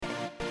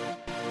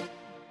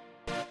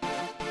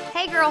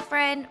Hey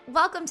girlfriend,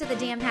 welcome to the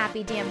Damn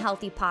Happy, Damn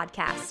Healthy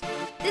podcast.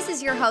 This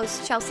is your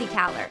host, Chelsea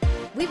Caller.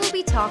 We will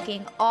be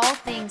talking all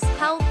things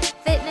health,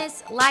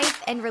 fitness,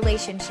 life, and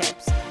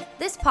relationships.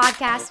 This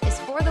podcast is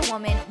for the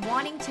woman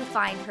wanting to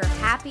find her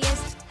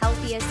happiest,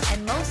 healthiest,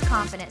 and most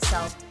confident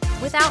self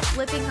without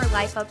flipping her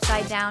life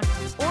upside down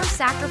or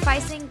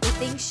sacrificing the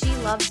things she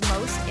loves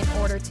most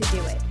in order to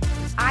do it.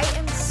 I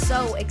am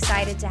so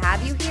excited to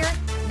have you here.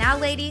 Now,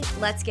 lady,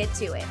 let's get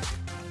to it.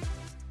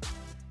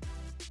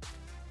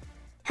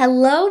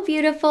 Hello,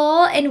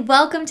 beautiful, and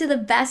welcome to the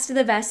best of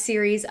the best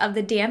series of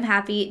the Damn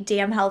Happy,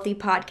 Damn Healthy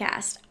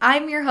podcast.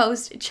 I'm your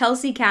host,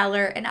 Chelsea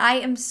Caller, and I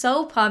am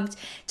so pumped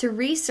to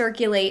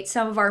recirculate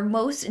some of our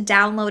most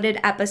downloaded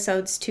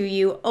episodes to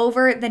you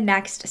over the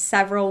next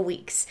several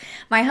weeks.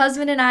 My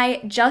husband and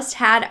I just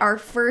had our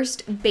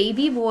first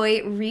baby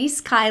boy, Reese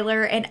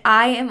Kyler, and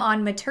I am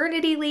on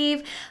maternity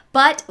leave.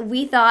 But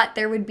we thought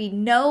there would be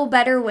no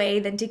better way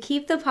than to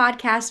keep the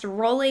podcast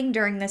rolling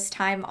during this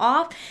time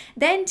off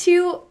than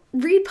to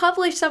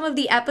republish some of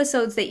the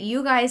episodes that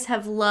you guys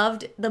have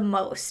loved the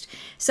most.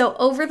 So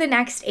over the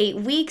next 8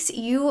 weeks,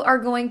 you are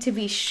going to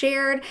be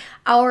shared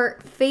our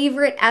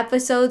favorite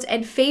episodes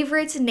and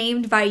favorites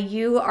named by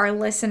you, our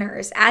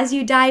listeners. As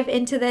you dive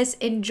into this,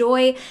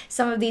 enjoy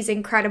some of these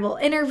incredible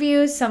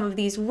interviews, some of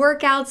these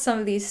workouts, some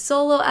of these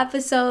solo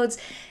episodes,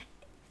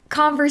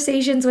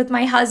 conversations with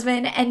my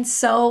husband, and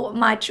so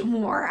much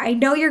more. I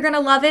know you're going to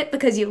love it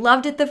because you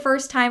loved it the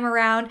first time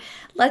around.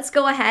 Let's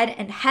go ahead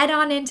and head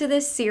on into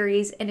this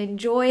series and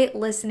enjoy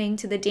listening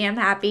to the Damn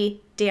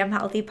Happy, Damn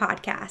Healthy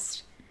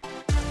podcast.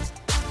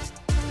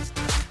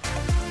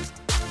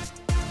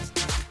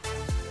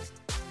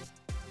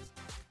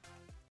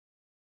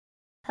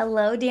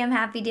 Hello, Damn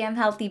Happy, Damn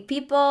Healthy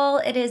people.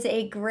 It is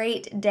a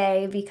great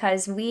day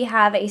because we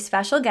have a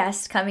special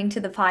guest coming to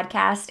the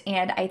podcast,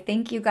 and I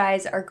think you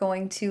guys are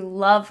going to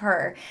love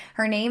her.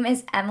 Her name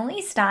is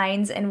Emily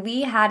Steins, and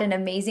we had an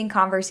amazing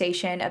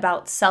conversation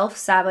about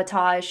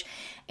self-sabotage,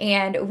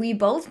 and we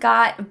both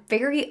got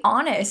very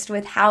honest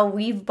with how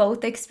we've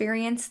both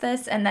experienced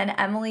this, and then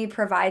Emily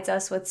provides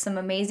us with some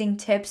amazing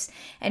tips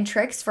and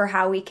tricks for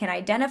how we can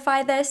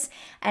identify this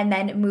and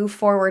then move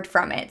forward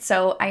from it.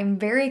 So I'm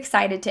very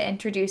excited to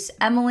introduce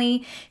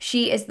Emily.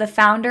 She is the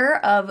founder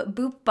of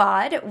Boop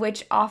Bod,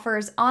 which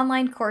offers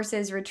online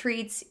courses,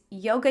 retreats,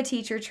 yoga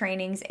teacher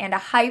trainings, and a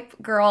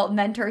Hype Girl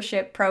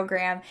mentorship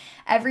program.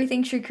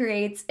 Everything she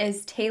creates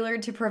is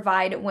tailored to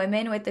provide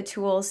women with the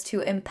tools to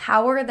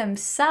empower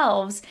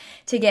themselves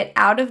to get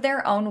out of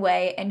their own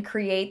way and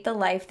create the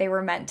life they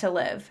were meant to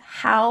live.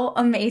 How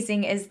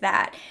amazing is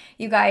that?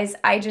 You guys,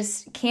 I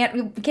just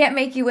can't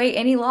make you wait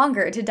any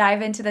longer to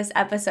dive into this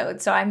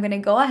episode. So I'm going to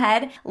go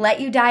ahead,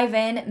 let you dive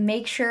in.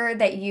 Make sure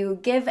that you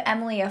give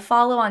Emily a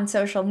follow on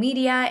social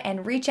media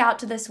and reach out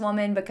to this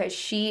woman because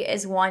she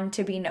is one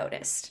to be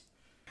noticed.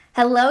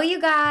 Hello, you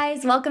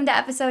guys. Welcome to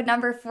episode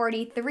number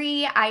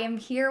 43. I am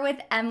here with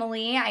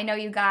Emily. I know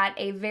you got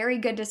a very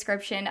good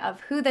description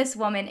of who this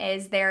woman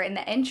is there in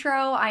the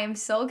intro. I am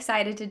so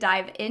excited to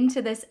dive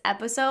into this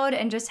episode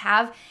and just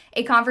have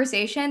a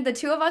conversation. The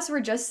two of us were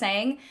just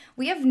saying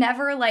we have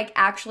never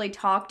actually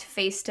talked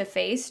face to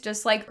face,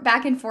 just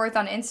back and forth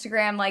on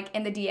Instagram,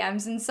 in the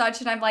DMs and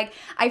such. And I'm like,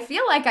 I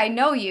feel like I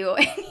know you.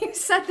 And you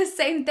said the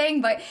same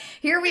thing, but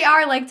here we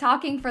are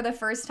talking for the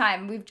first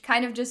time. We've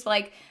kind of just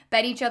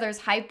been each other's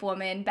hype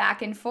woman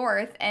back and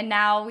forth, and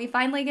now we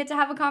finally get to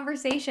have a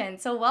conversation.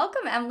 So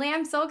welcome, Emily.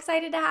 I'm so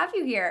excited to have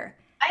you here.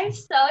 I'm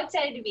so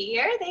excited to be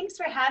here. Thanks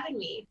for having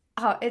me.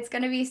 Oh, it's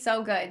going to be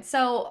so good.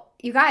 So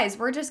you guys,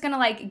 we're just going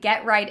to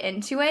get right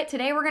into it.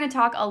 Today, we're going to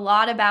talk a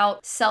lot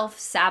about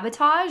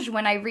self-sabotage.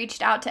 When I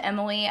reached out to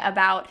Emily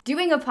about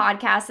doing a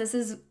podcast, this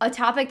is a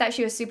topic that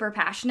she was super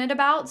passionate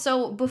about.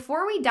 So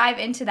before we dive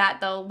into that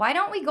though, why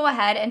don't we go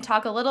ahead and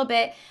talk a little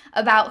bit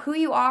about who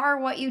you are,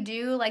 what you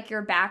do,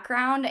 your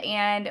background,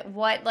 and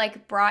what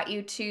brought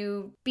you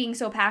to being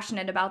so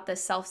passionate about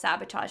this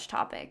self-sabotage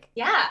topic?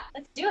 Yeah,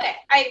 let's do it.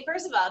 All right,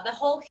 first of all, the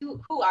whole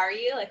who are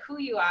you, who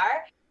you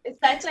are. It's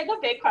such a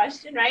big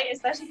question, right?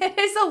 Especially it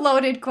is a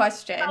loaded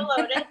question. So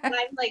loaded. And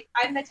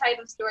I'm the type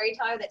of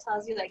storyteller that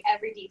tells you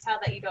every detail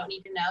that you don't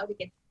need to know to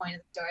get to the point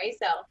of the story.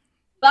 So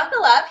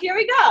buckle up. Here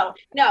we go.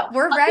 No,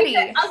 we're ready.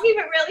 I'll keep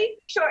it really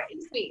short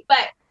and sweet.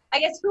 But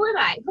I guess who am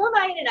I? Who am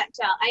I in a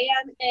nutshell? I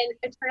am an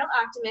eternal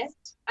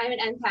optimist. I'm an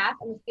empath.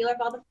 I'm a feeler of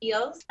all the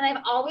feels. And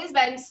I've always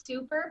been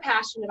super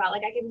passionate about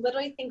I can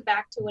literally think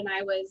back to when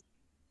I was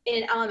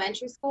in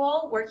elementary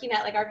school, working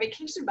at our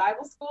vacation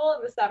Bible school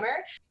in the summer,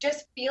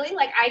 just feeling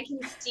I can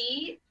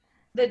see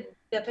the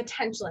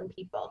potential in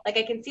people. I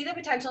can see the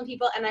potential in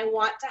people, and I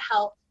want to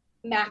help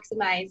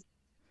maximize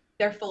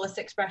their fullest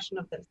expression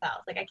of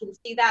themselves. I can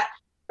see that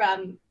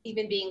from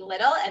even being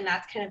little, and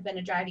that's kind of been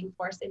a driving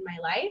force in my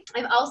life.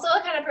 I'm also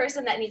a kind of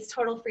person that needs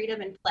total freedom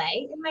and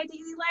play in my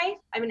daily life.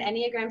 I'm an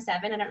Enneagram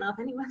 7. I don't know if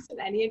anyone's an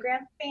Enneagram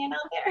fan out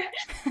there,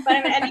 but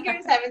I'm an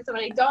Enneagram 7. So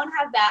when I don't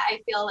have that, I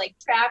feel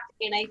trapped,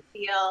 and I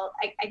feel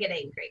I get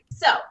angry.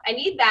 So I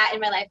need that in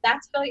my life.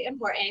 That's really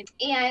important.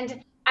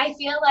 And I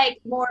feel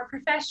like more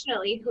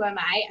professionally, who am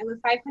I? I'm a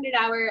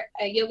 500-hour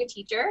yoga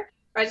teacher,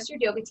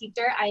 registered yoga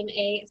teacher. I'm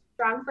a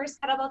Strong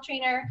First kettlebell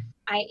trainer.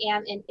 I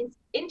am an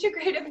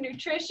integrative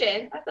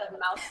nutrition, that's a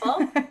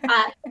mouthful,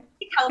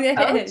 health It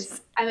coach.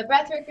 is. I'm a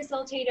breathwork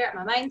facilitator.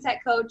 I'm a mindset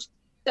coach.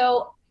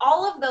 So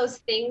all of those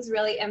things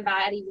really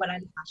embody what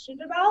I'm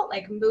passionate about.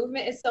 Like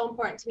movement is so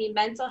important to me,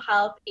 mental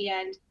health,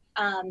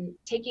 and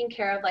taking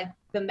care of like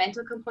the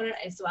mental component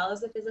as well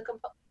as the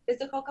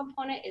physical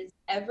component is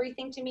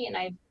everything to me. And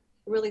I've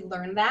really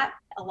learned that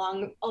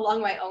along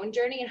my own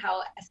journey and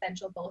how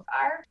essential both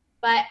are.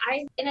 But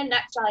in a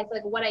nutshell, I feel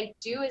like what I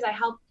do is I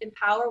help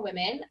empower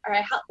women, or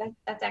I help.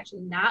 That's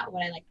actually not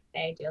what I like to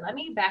say I do. Let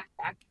me back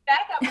up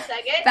a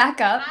second. Back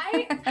up.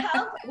 I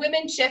help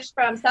women shift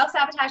from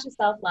self-sabotage to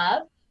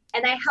self-love,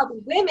 and I help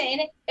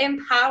women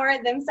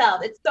empower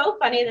themselves. It's so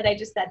funny that I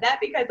just said that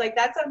because like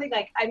that's something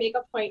like I make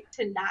a point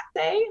to not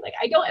say. Like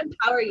I don't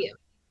empower you.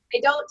 I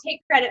don't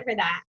take credit for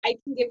that. I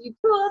can give you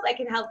tools. I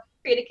can help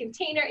create a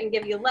container and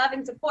give you love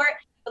and support,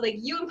 but like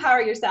you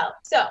empower yourself.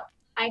 So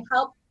I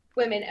help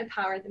women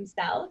empower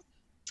themselves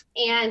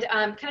and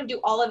kind of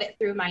do all of it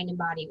through mind and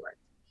body work.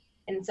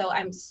 And so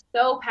I'm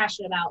so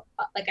passionate about,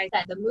 like I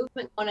said, the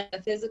movement component,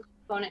 the physical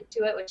component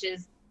to it, which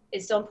is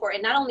so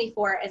important, not only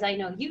for, as I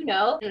know you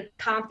know,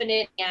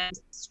 confident and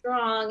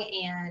strong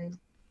and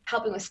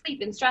helping with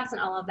sleep and stress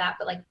and all of that,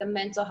 but like the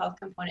mental health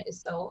component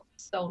is so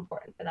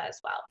important for that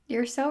as well.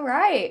 You're so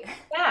right.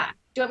 Yeah.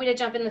 Do you want me to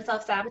jump into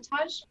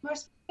self-sabotage more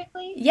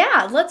specifically?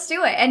 Yeah, let's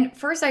do it. And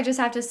first, I just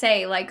have to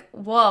say, like,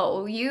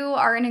 whoa, you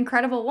are an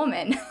incredible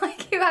woman.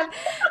 Like, you have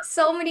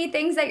so many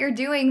things that you're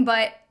doing,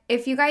 but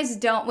if you guys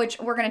don't, which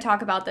we're going to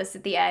talk about this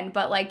at the end,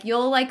 but like,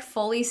 you'll like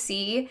fully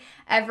see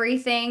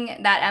everything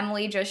that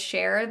Emily just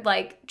shared,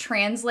 like,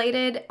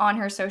 translated on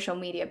her social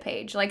media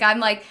page. Like, I'm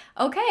like,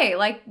 okay,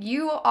 like,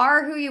 you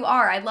are who you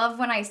are. I love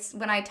when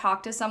I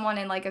talk to someone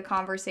in like a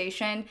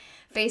conversation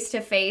face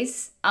to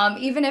face,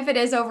 even if it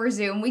is over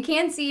Zoom. We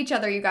can see each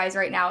other, you guys,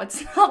 right now.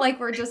 It's not like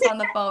we're just on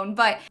the phone,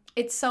 but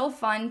it's so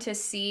fun to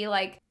see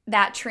like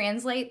that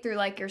translate through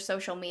like your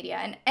social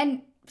media.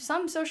 And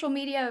some social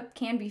media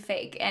can be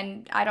fake,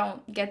 and I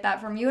don't get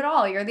that from you at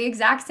all. You're the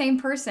exact same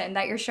person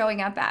that you're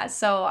showing up as.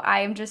 So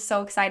I am just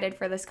so excited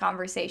for this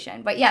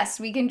conversation. But yes,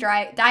 we can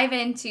dive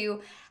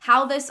into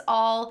how this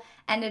all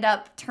ended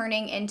up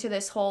turning into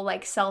this whole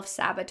like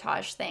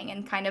self-sabotage thing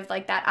and kind of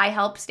like that I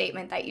help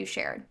statement that you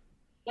shared.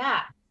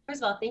 Yeah.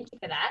 First of all, thank you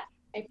for that.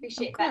 I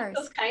appreciate that.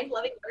 Those kind,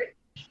 loving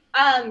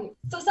words.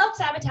 So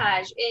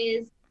self-sabotage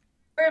is,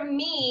 for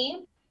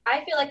me,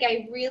 I feel like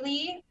I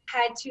really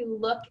had to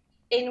look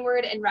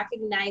inward and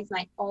recognize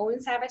my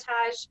own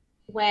sabotage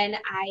when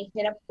I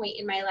hit a point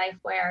in my life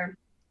where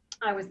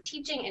I was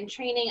teaching and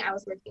training. I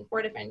was working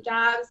 4 different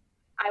jobs.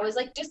 I was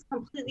like just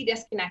completely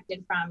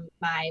disconnected from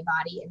my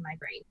body and my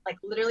brain. Like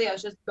literally, I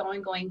was just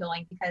going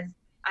because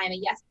I'm a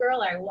yes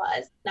girl, or I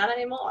was, not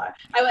anymore.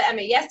 I'm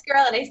a yes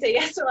girl, and I say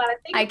yes to a lot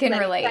of things. I can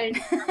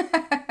relate.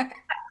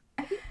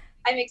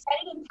 I'm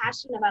excited and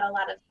passionate about a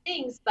lot of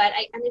things, but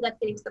I ended up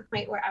getting to the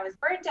point where I was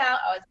burnt out,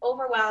 I was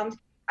overwhelmed,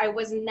 I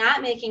was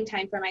not making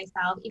time for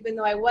myself, even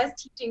though I was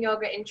teaching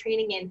yoga and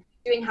training and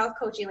doing health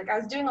coaching. Like I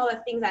was doing all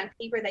the things on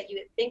paper that you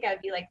would think I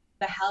would be like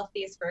the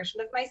healthiest version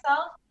of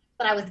myself,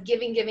 but I was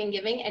giving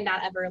and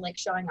not ever like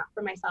showing up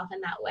for myself in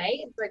that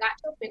way. And so I got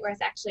to a point where I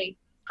was actually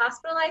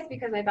hospitalized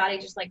because my body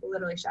just like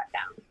literally shut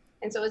down.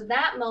 And so it was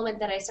that moment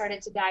that I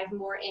started to dive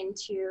more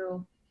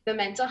into the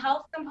mental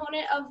health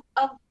component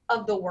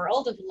of the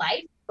world of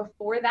life.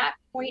 Before that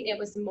point, it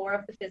was more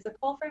of the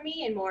physical for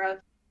me and more of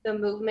the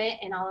movement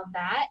and all of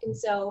that. And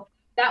so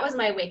that was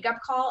my wake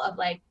up call of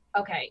like,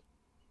 okay,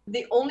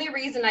 the only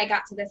reason I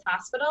got to this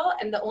hospital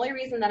and the only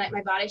reason that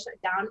my body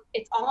shut down,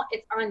 it's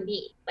on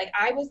me. Like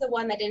I was the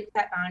one that didn't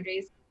set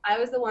boundaries. I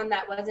was the one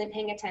that wasn't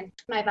paying attention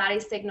to my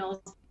body's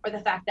signals, or the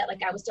fact that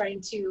like I was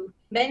starting to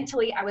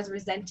mentally, I was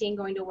resenting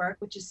going to work,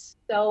 which is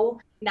so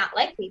not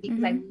like me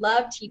because I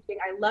love teaching.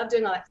 I love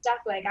doing all that stuff.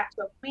 But I got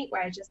to a point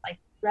where I just like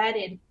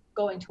dreaded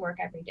going to work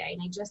every day.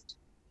 And I just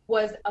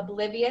was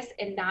oblivious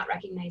and not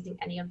recognizing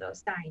any of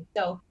those signs.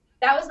 So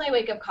that was my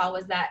wake up call,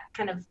 was that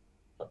kind of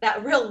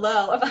that real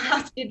low of a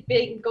hospital,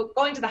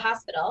 going to the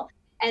hospital.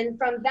 And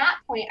from that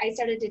point, I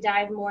started to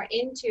dive more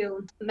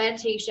into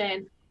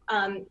meditation,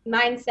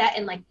 mindset,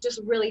 and like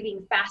just really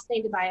being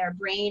fascinated by our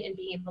brain and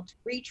being able to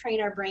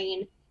retrain our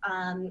brain.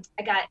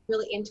 I got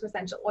really into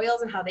essential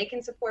oils and how they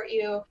can support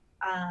you.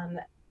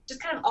 Just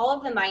kind of all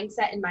of the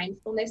mindset and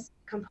mindfulness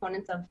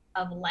components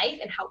of life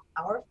and how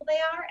powerful they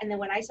are. And then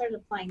when I started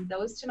applying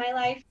those to my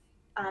life,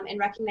 and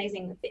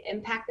recognizing the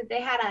impact that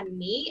they had on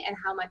me and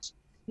how much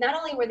not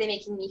only were they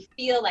making me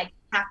feel like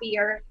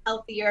happier,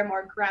 healthier,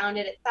 more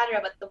grounded,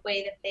 etc., but the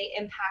way that they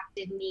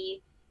impacted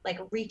me, like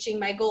reaching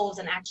my goals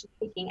and actually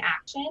taking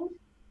action,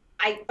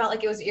 I felt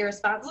like it was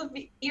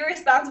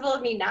irresponsible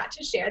of me not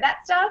to share that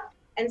stuff.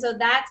 And so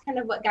that's kind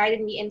of what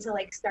guided me into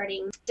like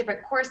starting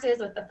different courses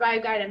with the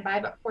Thrive Guide and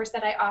Vibe Up course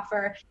that I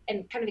offer,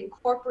 and kind of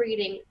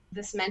incorporating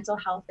this mental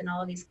health and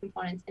all of these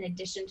components in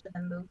addition to the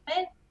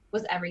movement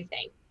was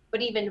everything.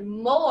 But even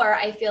more,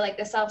 I feel like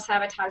the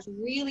self-sabotage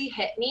really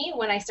hit me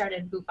when I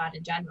started Boopon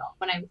in general.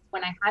 When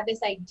I had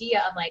this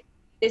idea of like,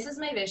 this is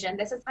my vision,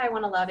 this is how I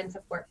want to love and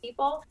support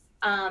people.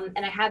 And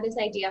I had this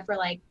idea for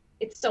like,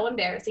 it's so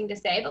embarrassing to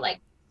say, but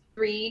like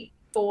 3,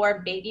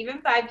 4, maybe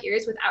even 5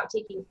 years without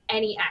taking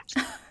any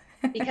action.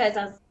 Because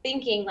I was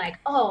thinking like,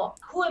 oh,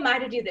 who am I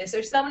to do this?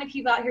 There's so many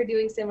people out here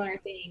doing similar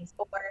things.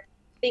 Or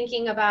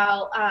thinking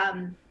about,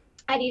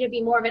 I need to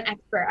be more of an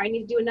expert. I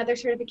need to do another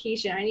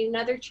certification. I need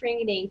another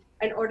training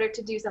in order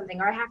to do something.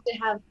 Or I have to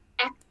have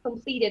X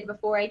completed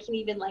before I can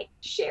even like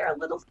share a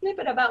little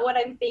snippet about what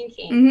I'm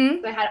thinking.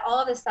 Mm-hmm. So I had all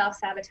of this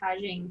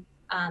self-sabotaging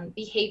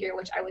behavior,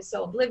 which I was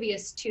so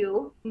oblivious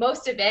to,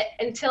 most of it,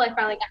 until I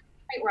finally got to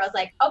the point where I was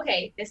like,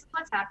 okay, this is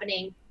what's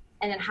happening.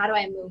 And then how do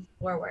I move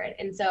forward?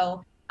 And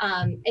so,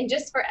 and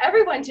just for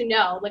everyone to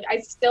know, like I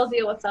still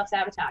deal with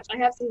self-sabotage. I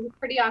have some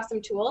pretty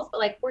awesome tools, but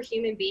like we're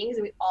human beings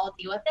and we all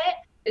deal with it.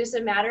 It's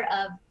just a matter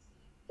of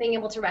being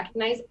able to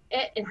recognize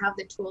it and have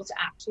the tools to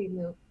actually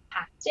move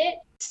past it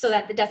so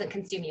that it doesn't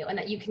consume you and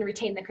that you can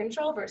retain the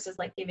control versus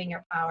like giving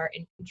your power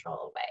and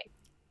control away.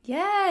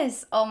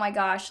 Yes. Oh my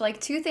gosh.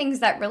 Like 2 things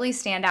that really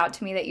stand out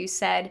to me that you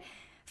said.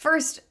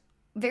 First,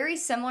 very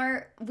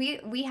similar.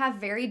 We have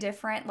very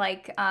different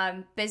like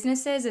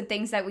businesses and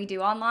things that we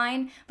do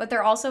online, but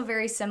they're also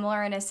very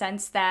similar in a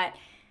sense that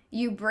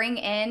you bring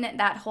in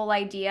that whole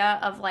idea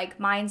of like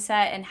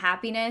mindset and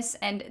happiness,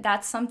 and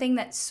that's something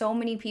that so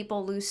many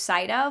people lose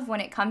sight of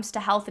when it comes to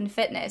health and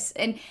fitness.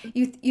 And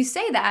you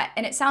say that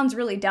and it sounds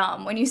really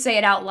dumb when you say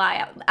it out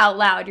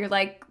loud. You're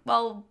like,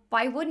 well,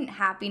 why wouldn't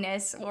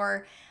happiness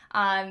or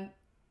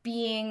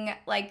being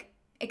like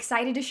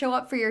excited to show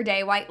up for your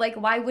day,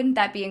 why wouldn't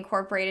that be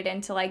incorporated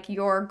into like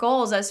your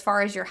goals as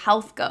far as your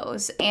health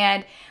goes?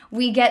 And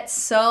we get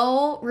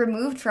so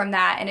removed from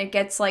that, and it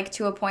gets like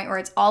to a point where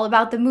it's all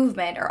about the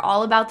movement or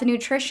all about the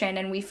nutrition,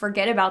 and we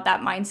forget about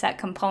that mindset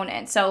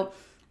component. So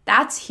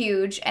that's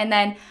huge. And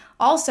then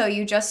also,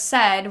 you just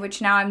said,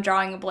 which now I'm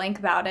drawing a blank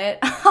about it.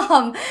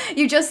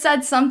 You just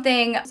said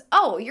something,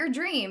 oh, your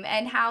dream,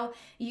 and how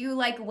you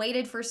like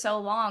waited for so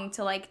long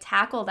to like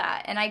tackle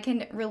that. And I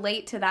can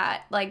relate to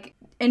that, like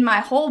in my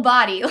whole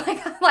body.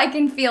 Like I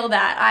can feel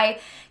that. I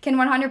can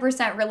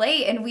 100%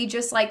 relate. And we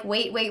just like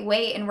wait.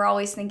 And we're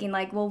always thinking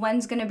like, well,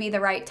 when's going to be the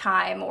right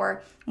time?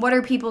 Or what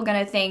are people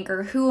going to think?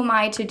 Or who am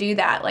I to do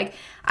that? Like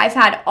I've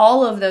had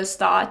all of those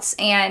thoughts.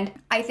 And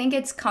I think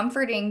it's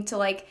comforting to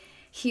like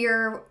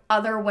hear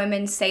other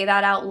women say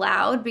that out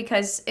loud,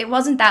 because it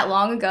wasn't that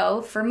long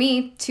ago for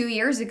me, 2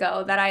 years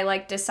ago, that I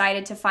like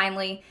decided to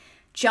finally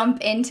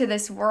jump into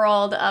this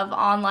world of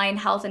online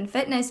health and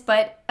fitness.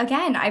 But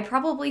again, I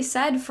probably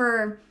said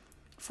for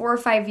 4 or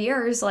 5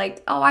 years,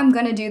 like, oh, I'm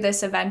going to do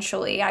this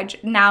eventually.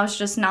 Now's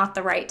just not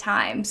the right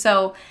time.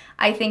 So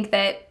I think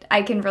that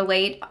I can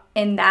relate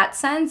in that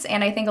sense.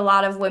 And I think a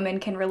lot of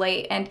women can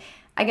relate. And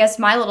I guess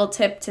my little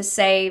tip to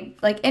say,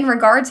 like, in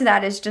regard to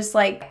that is just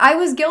like, I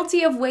was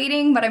guilty of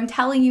waiting, but I'm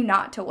telling you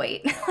not to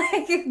wait.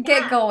 Like,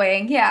 get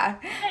going. Yeah.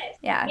 Yes.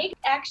 Yeah. Take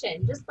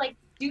action. Just like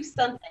do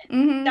something.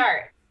 Mm-hmm.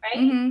 Start, right?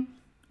 Mm-hmm.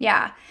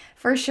 Yeah,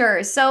 for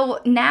sure. So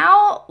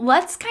now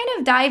let's kind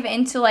of dive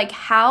into like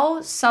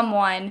how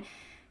someone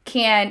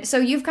can, so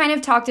you've kind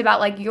of talked about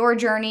like your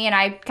journey, and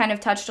I kind of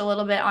touched a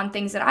little bit on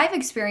things that I've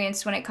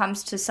experienced when it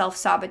comes to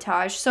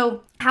self-sabotage.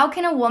 So how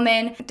can a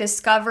woman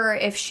discover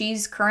if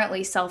she's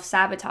currently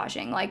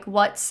self-sabotaging? Like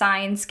what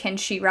signs can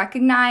she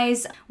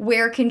recognize?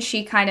 Where can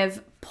she kind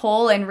of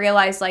pull and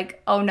realize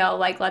like, oh no,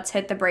 like let's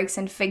hit the brakes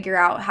and figure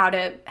out how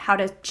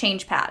to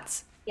change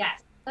paths?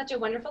 Yes, such a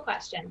wonderful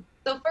question.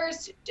 So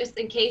first, just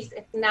in case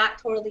it's not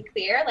totally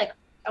clear, like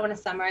I want to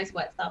summarize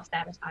what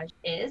self-sabotage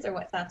is or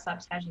what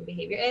self-sabotaging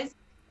behavior is.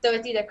 So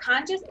it's either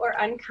conscious or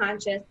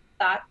unconscious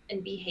thoughts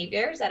and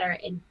behaviors that are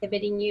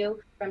inhibiting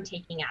you from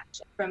taking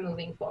action, from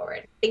moving forward.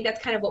 I think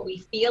that's kind of what we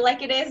feel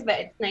like it is, but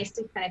it's nice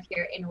to kind of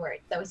hear it in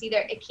words. So it's either,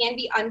 it can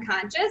be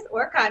unconscious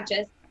or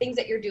conscious, things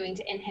that you're doing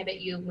to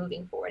inhibit you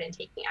moving forward and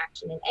taking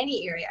action in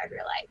any area of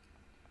your life.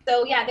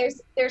 So yeah,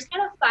 there's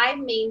kind of 5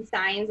 main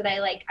signs that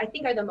I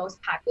think are the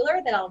most popular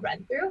that I'll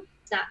run through.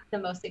 It's not the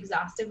most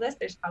exhaustive list.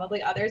 There's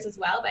probably others as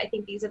well, but I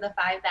think these are the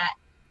 5 that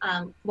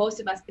most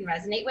of us can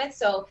resonate with.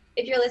 So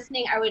if you're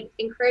listening, I would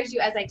encourage you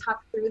as I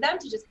talk through them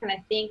to just kind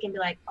of think and be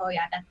like, oh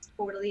yeah, that's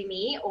totally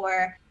me,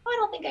 or oh, I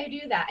don't think I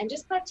do that. And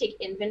just kind of take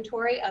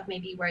inventory of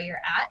maybe where you're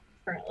at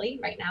currently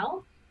right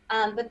now.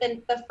 But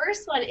then the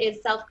first one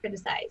is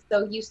self-criticize.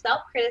 So you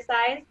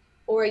self-criticize,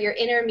 or your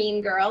inner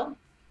mean girl,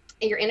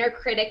 and your inner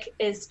critic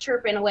is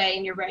chirping away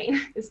in your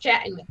brain, is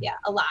chatting with you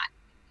a lot.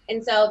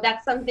 And so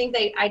that's something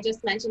that I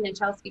just mentioned, and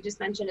Chelsea just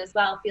mentioned as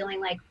well,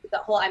 feeling like the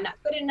whole I'm not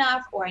good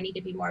enough, or I need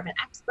to be more of an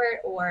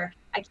expert, or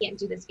I can't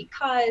do this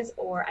because,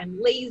 or I'm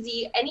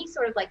lazy, any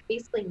sort of like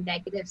basically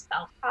negative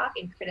self-talk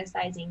and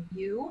criticizing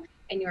you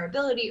and your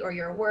ability or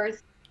your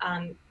worth.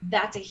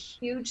 That's a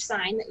huge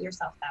sign that you're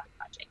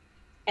self-sabotaging.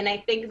 And I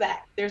think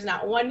that there's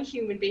not one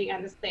human being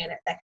on this planet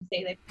that can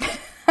say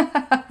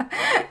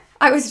that.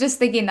 I was just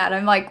thinking that.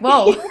 I'm like,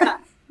 whoa.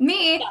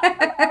 Me.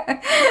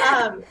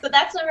 So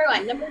that's number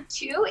one. Number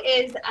two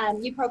is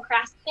you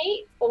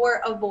procrastinate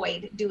or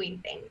avoid doing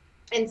things.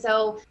 And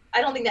so I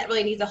don't think that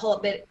really needs a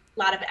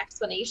lot of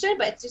explanation,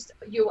 but it's just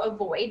you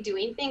avoid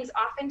doing things.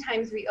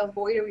 Oftentimes we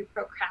avoid or we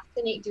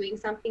procrastinate doing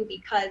something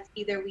because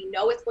either we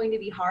know it's going to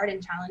be hard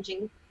and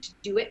challenging to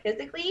do it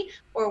physically,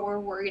 or we're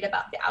worried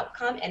about the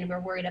outcome and we're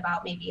worried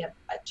about maybe a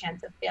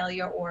chance of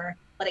failure or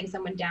letting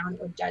someone down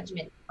or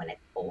judgment when it's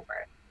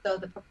over. So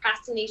the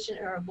procrastination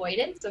or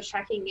avoidance, so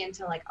checking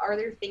into like, are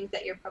there things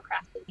that you're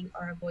procrastinating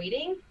or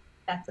avoiding?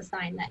 That's a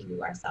sign that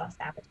you are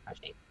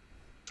self-sabotaging.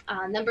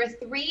 Number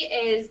three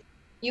is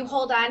you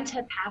hold on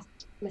to past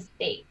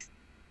mistakes.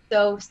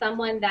 So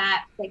someone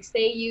that, like,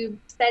 say you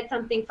said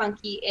something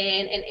funky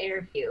in an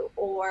interview,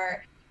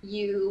 or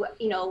you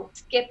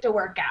skipped a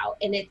workout,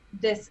 and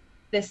it's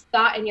this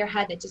thought in your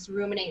head that just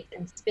ruminates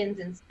and spins,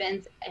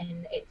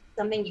 and it's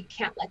something you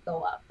can't let go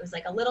of. It was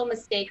like a little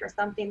mistake or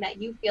something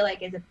that you feel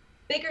like is a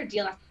bigger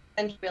deal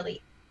than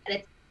really, and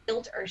it's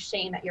guilt or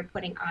shame that you're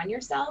putting on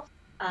yourself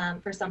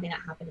for something that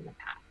happened in the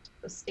past.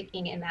 So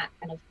sticking in that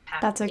kind of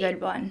past. That's a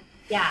good one.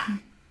 Yeah.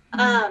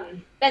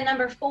 Then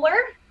number four,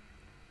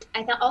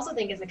 also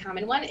think is a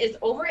common one, is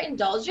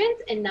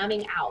overindulgence and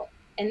numbing out.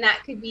 And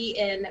that could be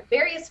in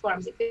various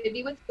forms. It could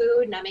be with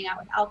food, numbing out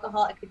with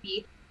alcohol. It could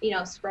be,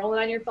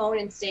 scrolling on your phone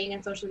and staying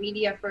on social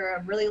media for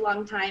a really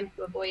long time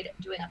to avoid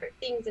doing other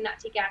things and not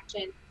take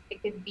action.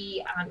 It could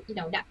be,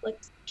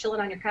 Netflix, chilling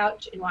on your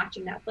couch and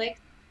watching Netflix.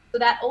 So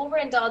that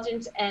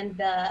overindulgence and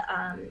the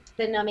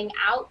numbing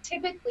out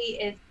typically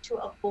is to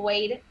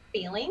avoid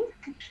feeling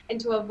and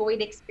to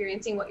avoid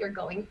experiencing what you're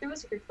going through.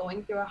 So if you're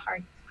going through a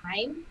hard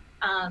time,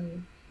 I'll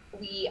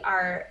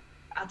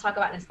talk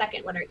about in a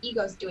second what our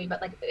ego's doing,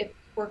 but like if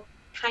we're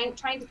trying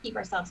to keep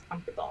ourselves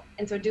comfortable.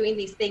 And so doing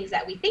these things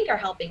that we think are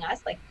helping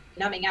us, like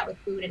numbing out with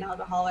food and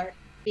alcohol or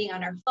being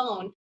on our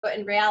phone, but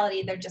in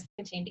reality, they're just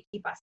continuing to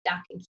keep us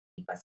stuck and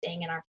keep us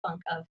staying in our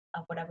funk of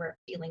whatever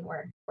feeling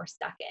we're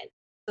stuck in.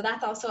 So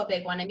that's also a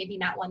big one, and maybe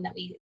not one that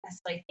we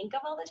necessarily think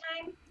of all the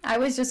time. I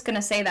was just going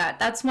to say that.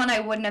 That's one I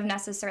wouldn't have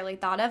necessarily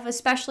thought of,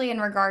 especially in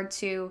regard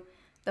to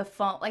the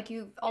phone. Like,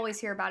 you always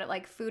hear about it,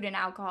 like food and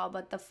alcohol,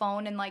 but the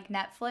phone and like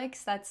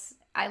Netflix,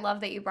 I love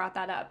that you brought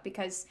that up,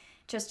 because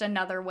just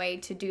another way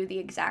to do the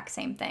exact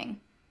same thing.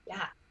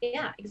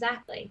 Yeah,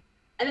 exactly.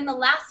 And then the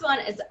last one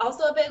is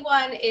also a big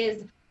one,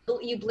 is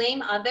you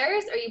blame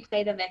others or you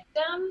play the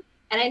victim.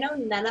 And I know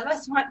none of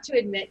us want to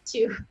admit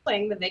to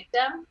playing the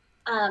victim,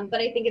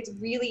 but I think it's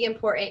really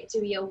important to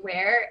be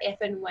aware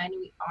if and when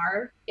we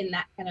are in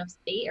that kind of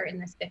state or in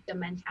this victim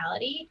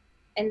mentality.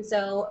 And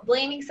so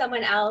blaming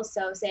someone else,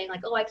 so saying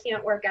like, oh, I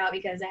can't work out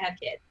because I have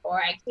kids,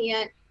 or I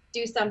can't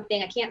do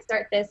something, I can't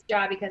start this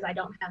job because I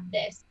don't have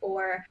this,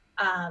 or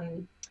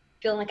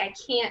feeling like I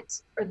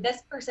can't, or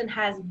this person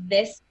has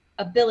this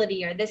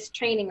ability or this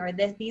training or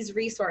these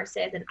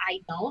resources and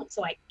I don't,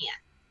 so I can't.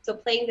 So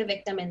playing the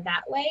victim in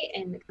that way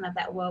and kind of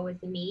that woe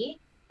is me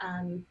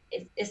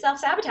is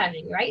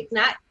self-sabotaging, right?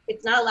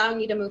 It's not allowing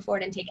you to move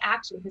forward and take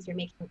action because you're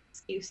making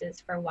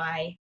excuses for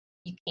why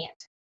you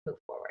can't move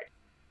forward.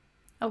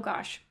 Oh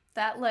gosh,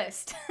 that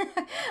list.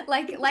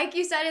 like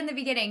you said in the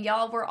beginning,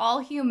 y'all, we're all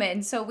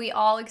human, so we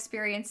all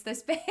experience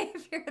this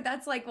behavior.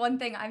 That's like one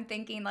thing I'm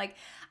thinking, like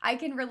I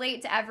can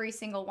relate to every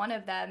single one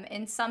of them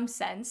in some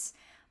sense,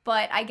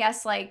 but I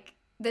guess like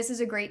this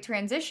is a great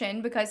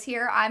transition, because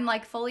here I'm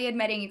like fully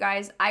admitting, you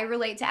guys, I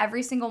relate to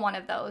every single one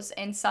of those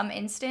in some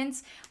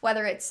instance,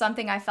 whether it's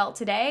something I felt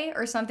today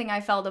or something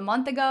I felt a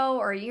month ago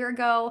or a year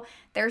ago.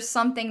 There's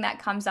something that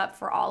comes up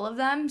for all of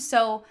them.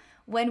 So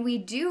when we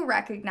do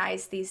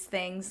recognize these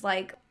things,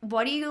 like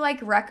what do you like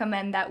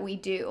recommend that we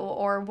do,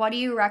 or what do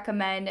you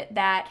recommend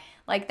that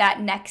like that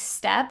next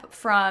step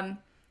from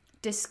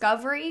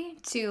discovery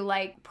to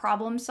like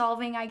problem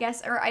solving, I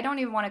guess, or I don't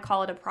even want to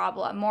call it a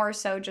problem, more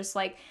so just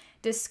like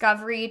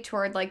discovery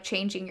toward like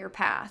changing your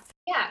path?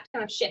 Yeah,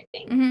 kind of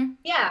shifting. Mm-hmm.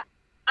 Yeah.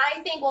 I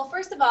think, well,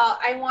 first of all,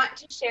 I want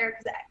to share,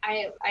 because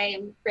I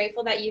am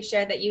grateful that you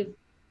shared that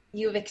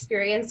you've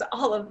experienced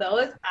all of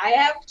those. I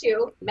have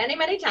too, many,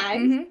 many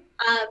times. Mm-hmm.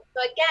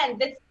 So again,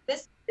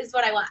 this is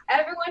what I want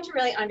everyone to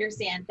really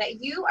understand,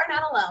 that you are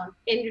not alone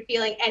in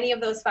feeling any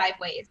of those 5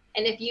 ways.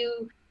 And if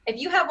you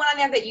have one on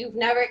there that you've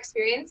never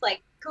experienced,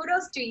 like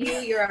kudos to you,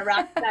 you're a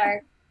rock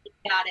star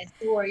goddess,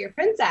 warrior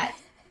princess.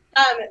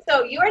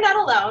 So you are not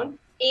alone,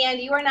 and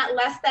you are not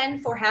less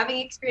than for having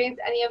experienced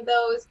any of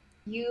those.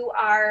 You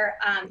are,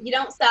 you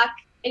don't suck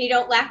and you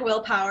don't lack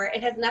willpower.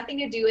 It has nothing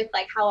to do with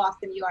like how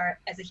awesome you are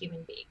as a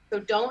human being. So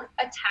don't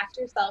attach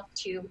yourself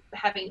to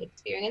having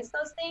experienced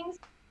those things.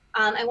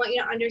 I want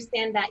you to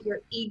understand that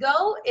your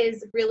ego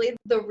is really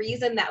the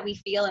reason that we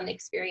feel and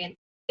experience,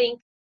 think,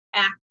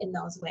 act in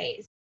those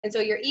ways. And so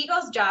your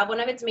ego's job, one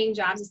of its main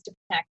jobs, is to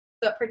protect.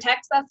 So it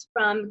protects us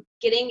from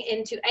getting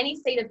into any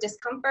state of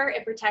discomfort.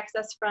 It protects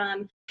us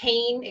from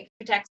pain. It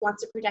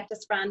wants to protect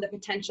us from the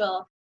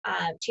potential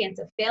chance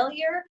of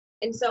failure.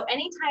 And so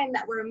anytime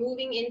that we're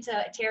moving into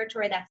a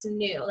territory that's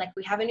new, like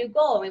we have a new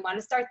goal and we want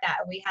to start that,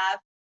 or we have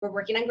we're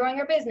working on growing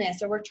our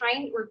business, or we're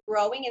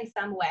growing in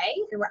some way,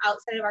 and we're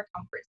outside of our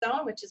comfort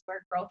zone, which is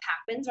where growth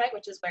happens, right?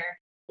 Which is where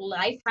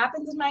life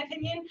happens, in my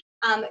opinion.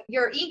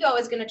 Your ego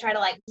is going to try to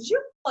like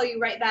pull you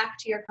right back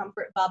to your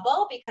comfort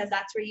bubble, because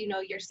that's where you know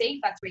you're safe.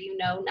 That's where you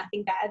know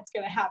nothing bad's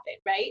going to happen,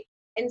 right?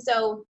 And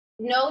so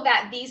know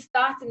that these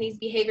thoughts and these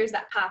behaviors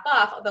that pop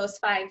up, those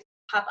five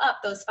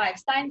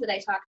signs that I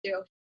talked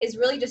through, is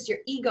really just your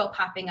ego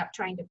popping up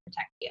trying to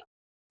protect you.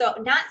 So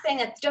not saying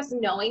that just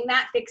knowing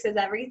that fixes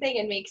everything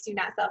and makes you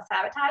not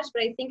self-sabotage,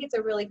 but I think it's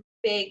a really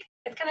big,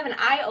 it's kind of an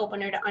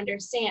eye-opener to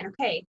understand,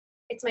 okay,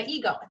 it's my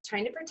ego. It's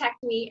trying to protect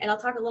me. And I'll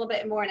talk a little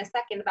bit more in a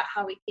second about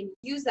how we can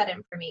use that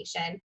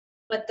information.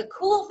 But the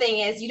cool thing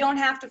is you don't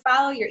have to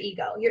follow your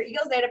ego. Your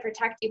ego's there to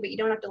protect you, but you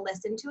don't have to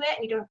listen to it,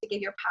 and you don't have to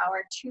give your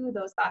power to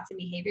those thoughts and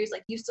behaviors.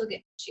 Like, you still get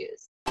to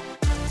choose.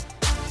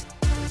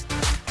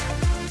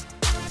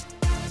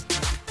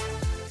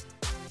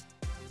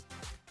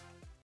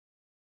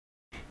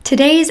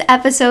 Today's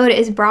episode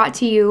is brought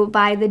to you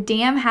by the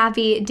Damn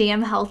Happy,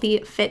 Damn Healthy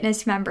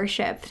Fitness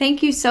Membership.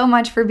 Thank you so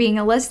much for being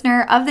a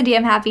listener of the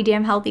Damn Happy,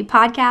 Damn Healthy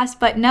podcast,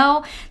 but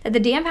know that the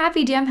Damn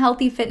Happy, Damn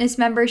Healthy Fitness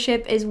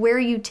Membership is where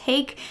you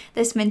take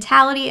this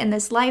mentality and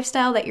this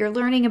lifestyle that you're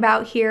learning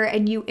about here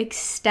and you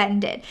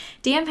extend it.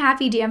 Damn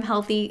Happy, Damn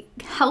Healthy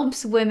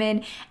helps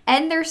women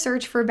end their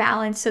search for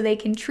balance so they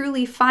can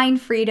truly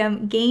find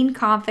freedom, gain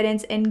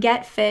confidence, and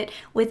get fit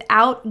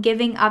without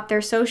giving up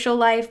their social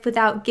life,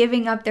 without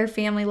giving up their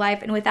family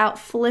life, and without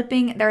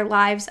flipping their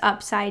lives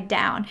upside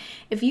down.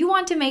 If you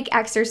want to make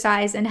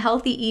exercise and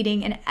healthy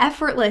eating an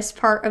effortless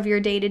part of your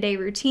day-to-day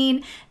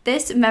routine,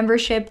 this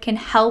membership can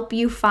help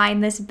you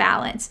find this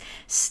balance.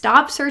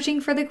 Stop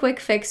searching for the quick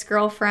fix,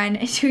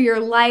 girlfriend, to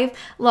your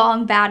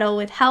lifelong battle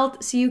with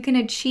health so you can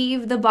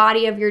achieve the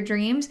body of your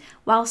dreams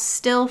while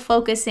still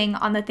focusing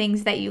on the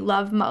things that you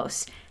love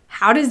most.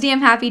 How does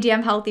Damn Happy,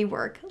 Damn Healthy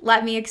work?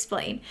 Let me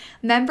explain.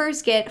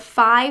 Members get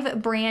 5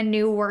 brand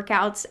new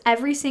workouts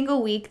every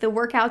single week. The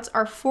workouts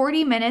are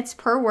 40 minutes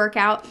per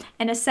workout,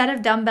 and a set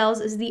of dumbbells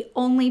is the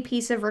only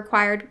piece of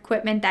required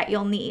equipment that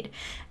you'll need.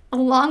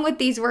 Along with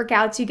these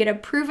workouts, you get a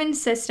proven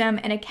system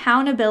and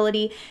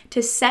accountability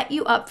to set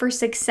you up for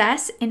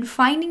success in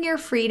finding your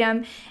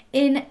freedom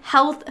in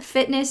health,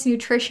 fitness,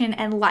 nutrition,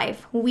 and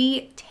life.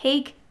 We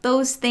take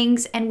those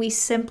things and we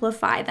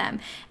simplify them,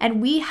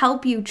 and we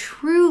help you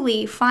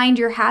truly find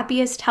your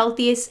happiest,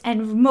 healthiest,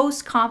 and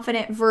most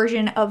confident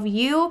version of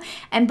you,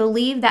 and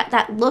believe that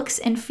that looks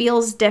and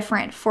feels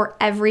different for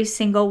every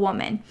single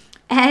woman.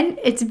 And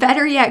it's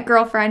better yet,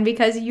 girlfriend,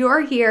 because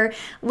you're here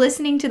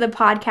listening to the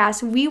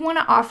podcast. We want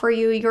to offer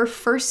you your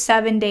first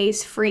 7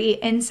 days free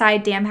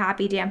inside Damn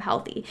Happy, Damn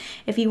Healthy.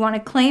 If you want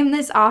to claim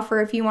this offer,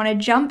 if you want to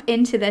jump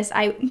into this,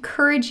 I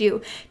encourage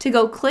you to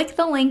go click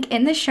the link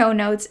in the show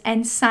notes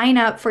and sign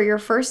up for your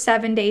first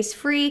 7 days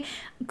free.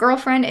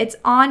 Girlfriend, it's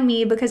on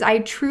me, because I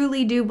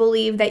truly do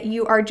believe that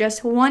you are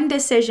just one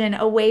decision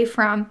away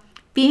from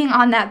being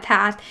on that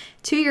path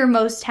to your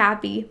most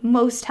happy,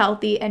 most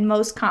healthy, and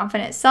most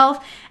confident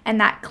self. And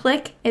that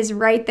click is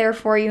right there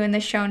for you in the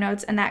show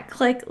notes. And that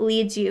click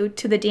leads you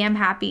to the Damn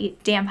Happy,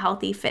 Damn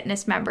Healthy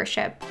Fitness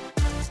Membership.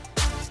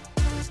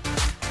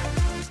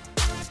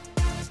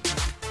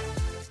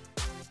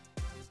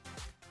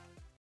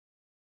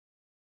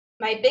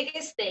 My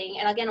biggest thing,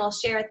 and again, I'll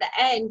share at the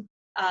end,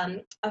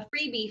 a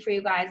freebie for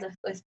you guys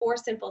with 4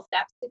 simple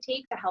steps to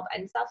take to help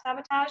end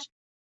self-sabotage.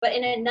 But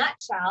in a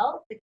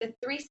nutshell, the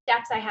 3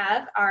 steps I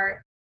have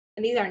are,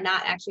 and these are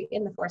not actually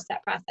in the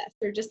 4-step process.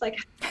 They're just like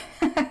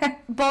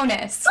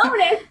bonus.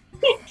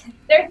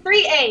 They're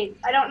 3 A's.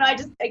 I don't know.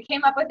 I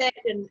came up with it,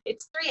 and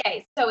it's 3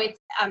 A's. So it's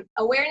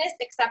awareness,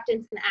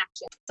 acceptance, and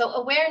action. So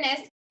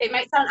awareness, it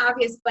might sound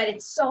obvious, but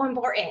it's so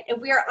important.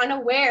 If we are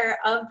unaware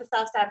of the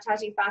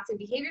self-sabotaging thoughts and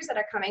behaviors that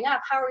are coming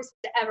up, how are we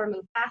supposed to ever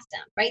move past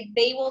them, right?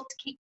 They will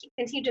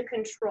continue to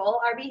control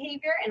our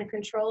behavior and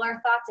control our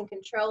thoughts and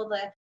control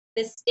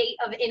the state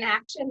of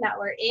inaction that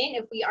we're in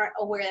if we aren't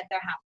aware that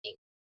they're happening.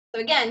 So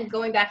again,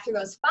 going back through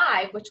those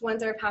 5, which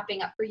ones are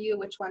popping up for you,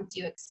 which ones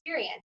do you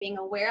experience? Being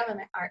aware of them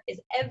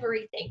is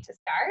everything to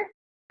start.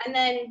 And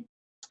then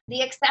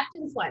the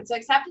acceptance one. So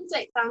acceptance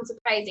might sound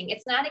surprising.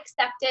 It's not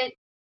accepted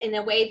in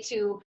a way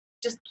to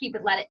just keep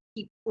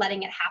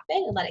letting it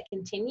happen and let it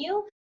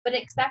continue, but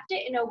accept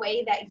it in a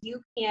way that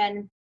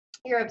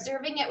you're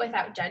observing it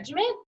without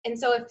judgment. And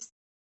so if,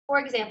 for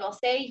example,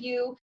 say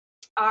you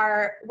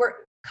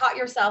caught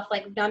yourself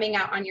like numbing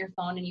out on your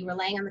phone, and you were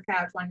laying on the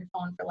couch on your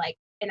phone for like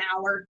an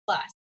hour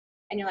plus,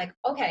 and you're like,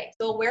 okay,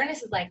 so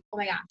awareness is like, oh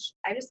my gosh,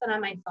 I just been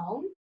on my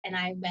phone, and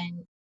I've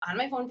been on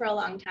my phone for a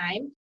long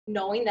time,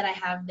 knowing that I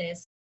have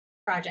this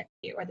project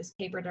to do or this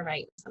paper to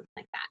write, something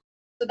like that.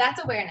 So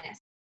that's awareness.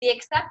 The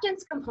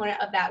acceptance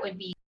component of that would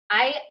be,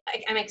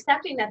 I'm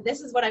accepting that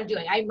this is what I'm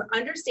doing. I'm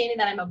understanding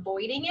that I'm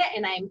avoiding it,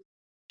 and I'm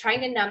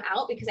trying to numb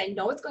out because I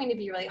know it's going to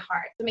be really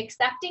hard. So I'm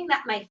accepting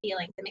that my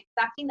feelings, I'm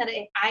accepting that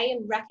I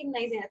am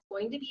recognizing it's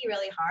going to be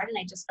really hard, and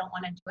I just don't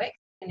want to do it.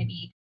 It's going to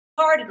be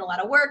hard and a lot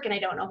of work, and I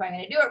don't know if I'm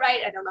going to do it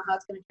right. I don't know how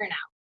it's going to turn out.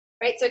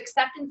 right? So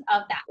acceptance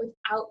of that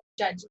without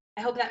judging.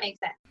 I hope that makes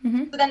sense.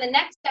 Mm-hmm. So then the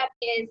next step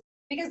is,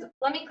 because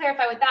let me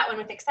clarify with that one,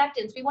 with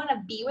acceptance, we want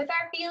to be with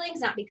our feelings,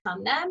 not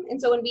become them.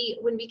 And so when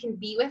we can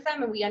be with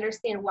them and we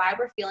understand why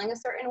we're feeling a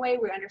certain way,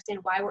 we understand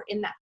why we're in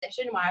that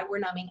position, why we're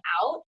numbing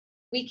out,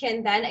 we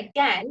can then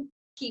again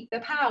keep the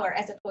power,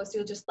 as opposed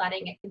to just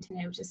letting it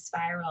continue to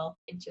spiral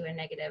into a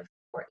negative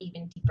or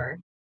even deeper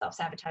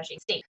self-sabotaging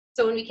state.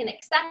 So when we can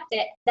accept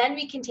it, then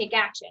we can take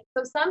action.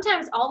 So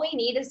sometimes all we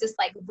need is just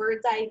like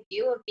bird's eye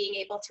view of being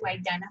able to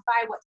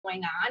identify what's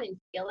going on and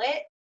feel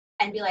it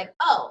and be like,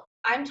 oh,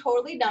 I'm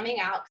totally dumbing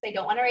out because I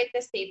don't want to write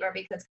this paper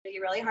because it's going to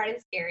be really hard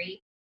and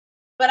scary,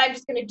 but I'm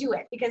just going to do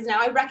it because now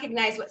I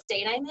recognize what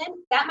state I'm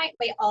in. That might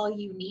be all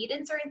you need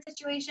in certain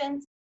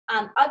situations.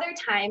 Other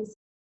times,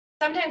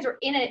 sometimes we're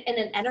in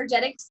an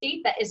energetic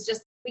state that is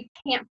just, we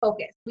can't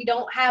focus. We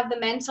don't have the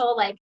mental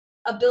like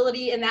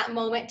ability in that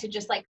moment to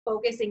just like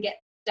focus and get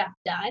stuff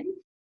done.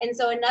 And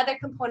so another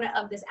component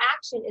of this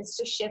action is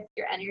to shift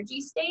your energy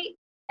state.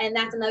 And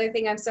that's another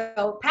thing I'm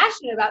so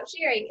passionate about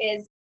sharing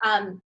is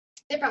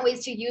different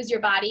ways to use your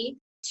body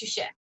to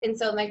shift. And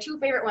so my two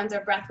favorite ones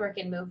are breath work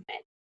and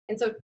movement. And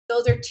so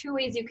those are two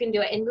ways you can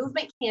do it. And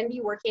movement can be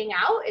working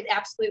out. It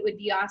absolutely would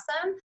be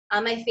awesome.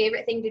 My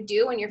favorite thing to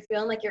do when you're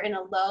feeling like you're in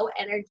a low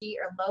energy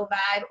or low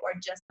vibe or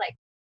just like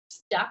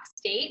stuck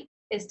state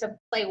is to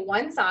play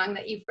one song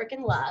that you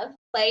freaking love.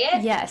 Play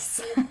it. Yes.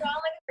 You sound like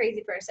a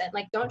crazy person.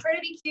 Like, don't try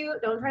to be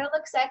cute. Don't try to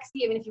look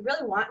sexy. I mean, if you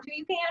really want to,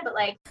 you can. But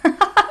like, you're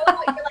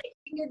like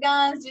your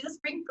guns, do the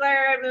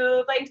sprinkler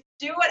move, like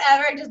do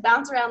whatever, and just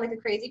bounce around like a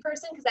crazy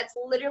person, because that's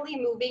literally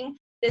moving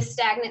this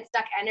stagnant,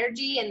 stuck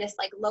energy and this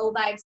like low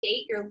vibe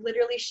state. You're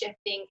literally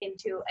shifting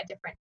into a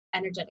different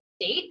energetic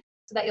state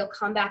so that you'll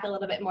come back a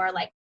little bit more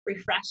like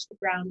refreshed,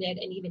 grounded,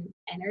 and even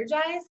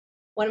energized.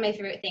 One of my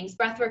favorite things,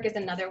 breath work is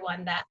another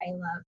one that I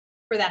love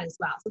for that as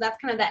well. So that's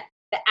kind of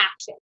the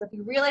action. So if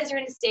you realize you're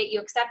in a state, you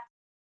accept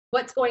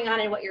what's going on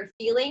and what you're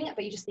feeling,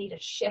 but you just need to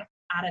shift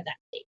out of that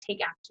state,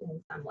 take action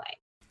in some way.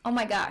 Oh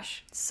my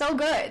gosh, so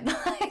good.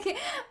 Like,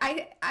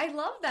 I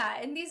love that.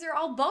 And these are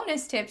all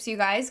bonus tips, you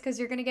guys, because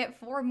you're going to get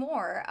 4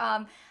 more.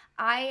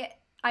 I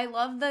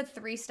love the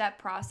 3-step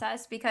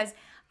process because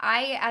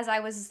as I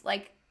was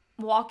like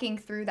walking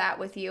through that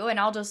with you, and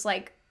I'll just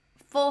like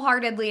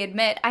full-heartedly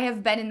admit I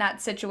have been in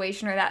that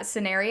situation or that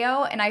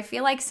scenario, and I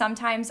feel like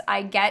sometimes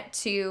I get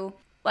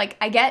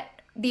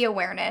the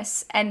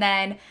awareness, and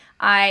then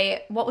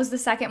what was the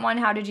second one?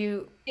 How did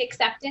you?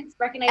 Acceptance,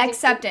 recognizing.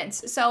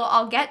 Acceptance. So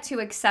I'll get to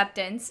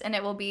acceptance, and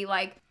it will be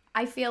like,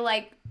 I feel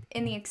like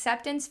in the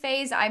acceptance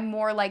phase, I'm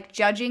more like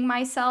judging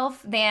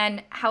myself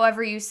than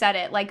however you said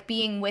it, like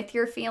being with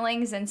your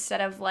feelings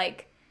instead of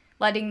like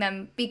letting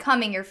them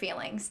becoming your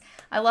feelings.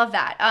 I love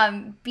that.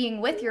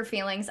 Being with your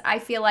feelings, I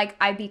feel like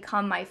I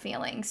become my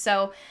feelings.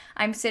 So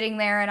I'm sitting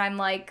there and I'm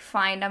like,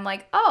 fine. I'm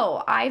like,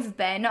 oh, I've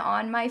been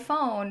on my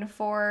phone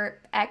for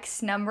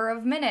X number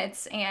of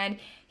minutes and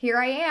here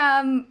I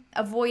am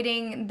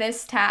avoiding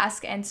this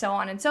task and so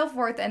on and so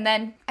forth. And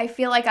then I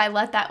feel like I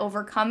let that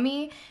overcome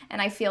me and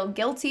I feel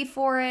guilty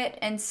for it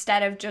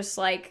instead of just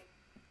like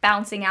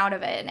bouncing out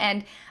of it.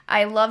 And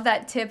I love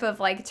that tip of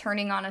like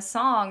turning on a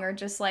song or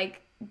just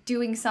like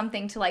doing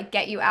something to like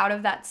get you out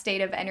of that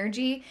state of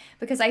energy,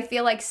 because I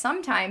feel like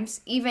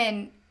sometimes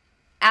even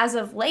as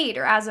of late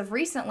or as of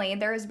recently,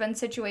 there has been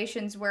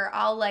situations where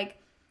I'll like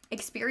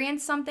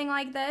experience something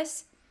like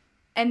this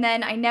and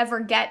then I never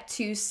get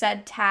to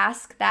said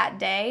task that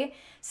day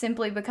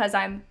simply because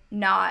I'm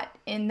not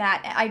in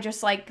that. I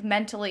just like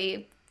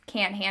mentally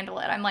can't handle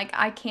it. I'm like,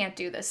 I can't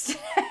do this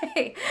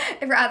today.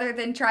 Rather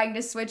than trying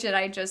to switch it,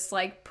 I just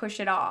like push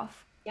it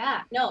off.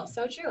 Yeah, no,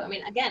 so true. I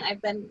mean, again,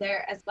 I've been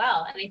there as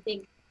well. And I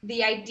think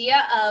the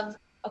idea of,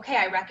 okay,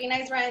 I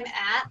recognize where I'm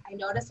at, I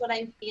notice what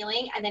I'm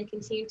feeling, and then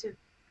continue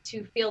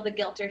to feel the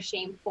guilt or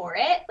shame for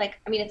it. Like,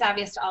 I mean, it's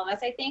obvious to all of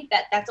us, I think,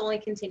 that that's only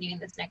continuing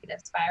this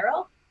negative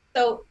spiral.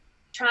 So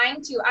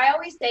I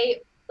always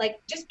say, like,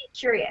 just be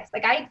curious.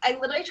 Like, I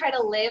literally try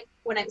to live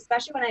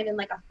especially when I'm in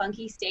like a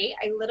funky state,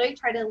 I literally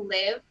try to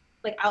live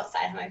like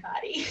outside of my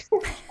body.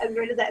 As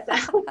weird as that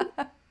sounds.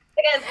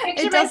 Because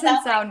picture it doesn't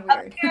myself sound like,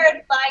 weird. Up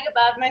here, flying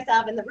above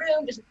myself in the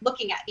room, just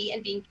looking at me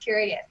and being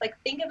curious. Like,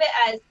 think of it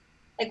as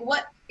like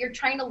what you're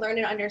trying to learn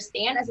and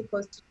understand as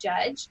opposed to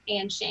judge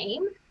and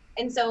shame.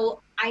 And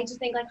so I just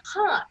think like,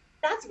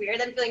 that's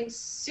weird. I'm feeling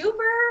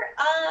super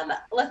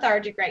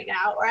lethargic right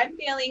now, or I'm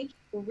feeling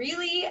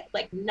really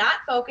like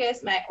not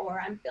focused,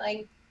 or I'm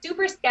feeling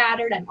super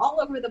scattered. I'm all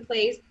over the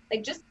place.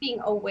 Like, just being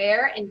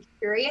aware and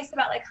curious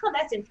about like,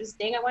 that's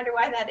interesting. I wonder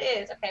why that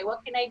is. Okay,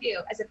 what can I do?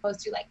 As opposed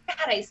to like,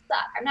 God, I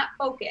suck. I'm not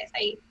focused.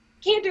 I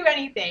can't do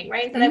anything,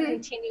 right? Instead of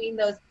continuing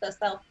those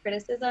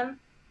self-criticism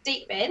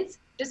statements,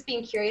 just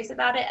being curious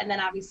about it. And then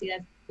obviously,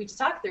 as we just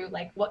talked through,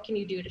 like, what can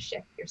you do to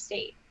shift your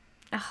state?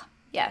 Oh,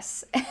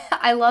 Yes.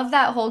 I love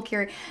that whole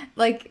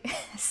like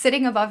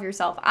sitting above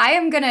yourself.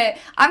 I'm gonna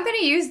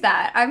use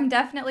that. I'm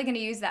definitely gonna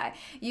use that.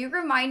 You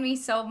remind me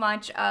so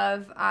much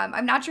of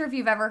I'm not sure if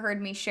you've ever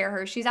heard me share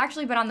her. She's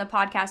actually been on the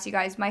podcast, you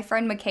guys. My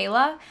friend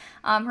Michaela.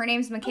 Her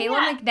name's Oh Michaela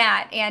yeah,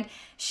 McNatt, and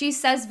she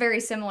says very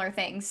similar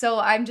things. So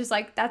I'm just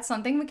like, that's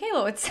something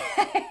Michaela would say.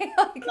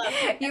 love Like,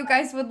 it. you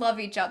guys would love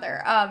each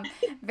other.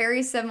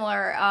 Very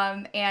similar.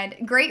 And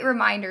great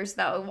reminders,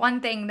 though. One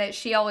thing that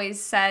she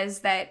always says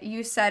that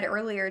you said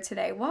earlier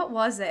today, what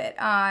was it?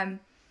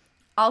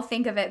 I'll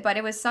think of it, but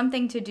it was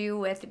something to do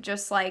with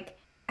just like,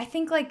 I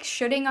think like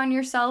shooting on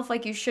yourself,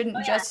 like you Oh shouldn't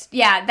yeah, just,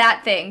 yeah,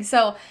 that thing.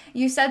 So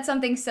you said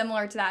something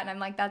similar to that, and I'm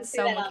like, I that's say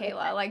so that all the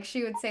Michaela. time. Like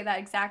she would say that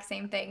exact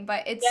same thing,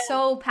 but it's Yeah,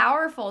 so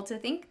powerful to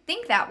think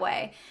that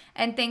way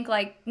and think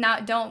like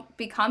not don't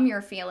become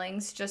your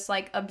feelings, just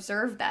like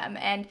observe them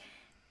and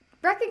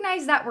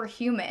recognize that we're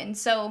human.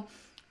 So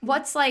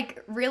what's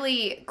like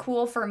really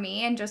cool for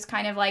me and just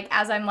kind of like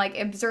as I'm like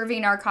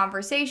observing our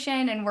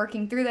conversation and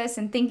working through this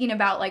and thinking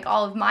about like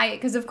all of my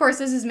because of course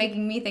this is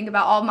making me think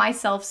about all my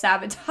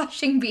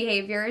self-sabotaging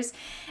behaviors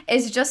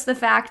is just the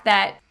fact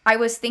that I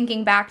was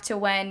thinking back to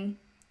when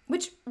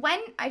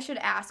I should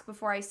ask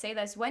before I say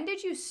this, when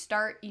did you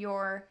start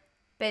your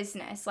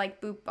business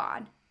like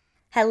BoopBod?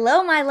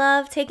 Hello, my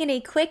love. Taking a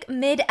quick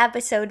mid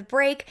episode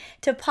break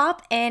to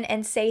pop in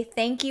and say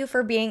thank you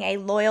for being a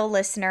loyal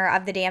listener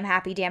of the Damn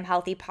Happy, Damn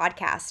Healthy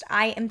podcast.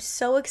 I am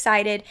so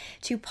excited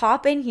to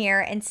pop in here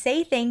and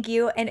say thank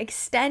you and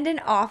extend an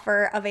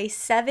offer of a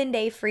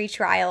 7-day free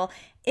trial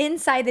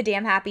inside the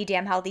Damn Happy,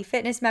 Damn Healthy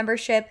fitness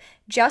membership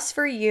just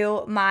for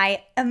you,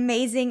 my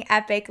amazing,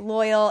 epic,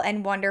 loyal,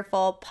 and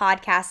wonderful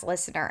podcast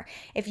listener.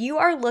 If you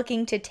are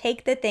looking to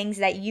take the things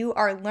that you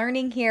are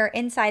learning here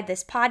inside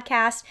this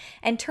podcast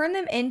and turn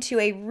them into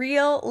a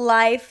real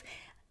life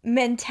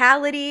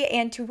mentality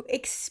and to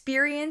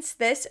experience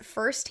this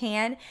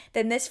firsthand,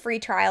 then this free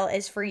trial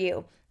is for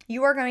you.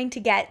 You are going to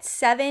get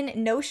 7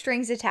 no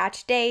strings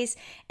attached days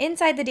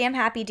inside the Damn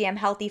Happy, Damn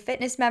Healthy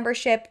fitness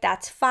membership.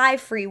 That's 5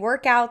 free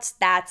workouts.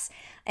 That's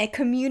a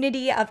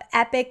community of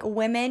epic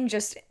women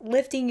just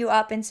lifting you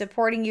up and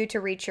supporting you to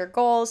reach your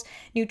goals,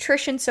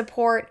 nutrition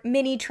support,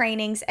 mini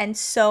trainings, and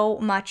so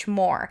much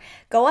more.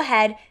 Go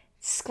ahead.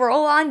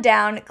 Scroll on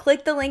down,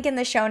 click the link in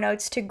the show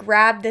notes to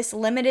grab this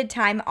limited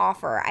time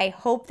offer. I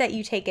hope that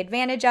you take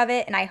advantage of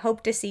it, and I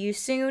hope to see you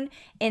soon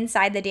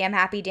inside the Damn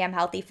Happy, Damn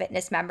Healthy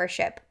fitness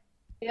membership.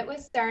 it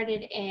was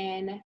started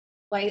in.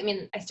 Well, I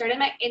mean, I started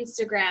my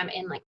Instagram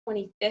in like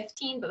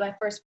 2015, but my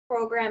first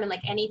program and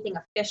like anything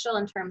official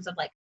in terms of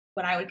like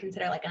what I would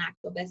consider like an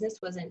actual business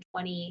was in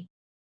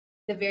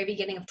the very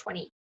beginning of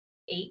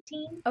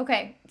 2018.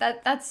 Okay,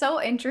 that's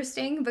so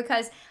interesting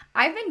because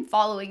I've been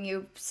following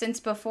you since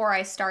before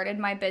I started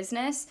my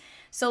business.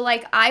 So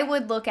like I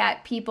would look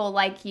at people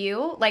like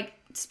you, like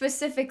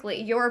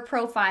specifically your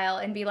profile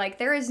and be like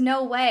there is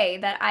no way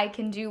that I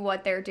can do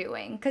what they're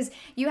doing cuz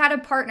you had a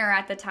partner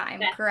at the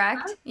time, Yeah.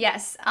 correct?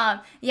 Yes.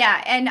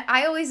 Yeah, and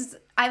I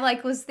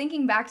like was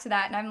thinking back to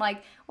that and I'm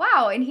like,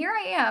 wow, and here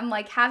I am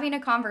like having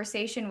a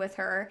conversation with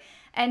her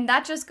and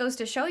that just goes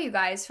to show you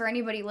guys for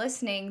anybody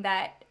listening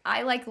that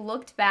I like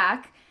looked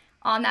back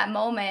on that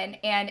moment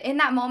and in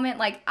that moment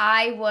like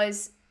I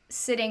was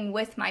sitting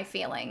with my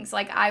feelings.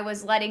 Like I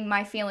was letting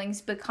my feelings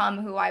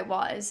become who I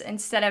was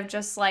instead of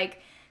just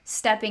like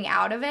stepping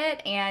out of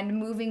it and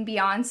moving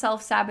beyond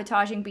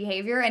self-sabotaging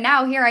behavior. And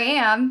now here I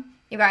am.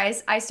 You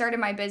guys, I started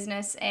my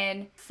business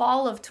in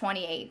fall of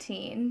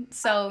 2018.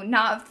 So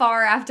not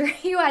far after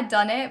you had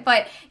done it,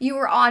 but you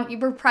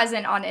were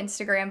present on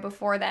Instagram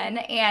before then.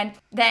 And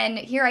then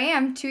here I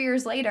am 2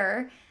 years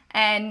later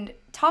and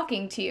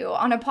talking to you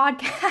on a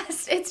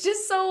podcast. It's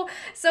just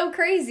so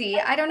crazy.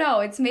 I don't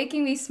know. It's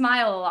making me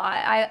smile a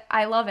lot.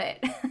 I love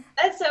it.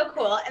 That's so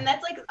cool. And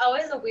that's like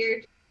always a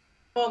weird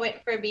moment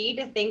for me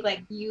to think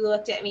like you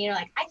looked at me and you're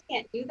like, I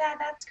can't do that.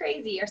 That's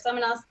crazy. Or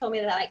someone else told me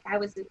that like I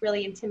was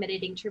really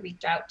intimidating to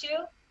reach out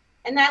to.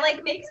 And that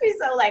like makes me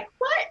so like,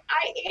 what?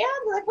 I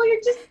am like, well, you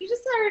just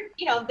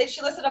are, that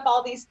she listed up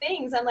all these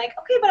things. I'm like,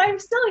 okay, but I'm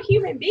still a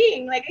human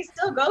being. Like I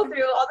still go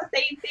through all the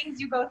same things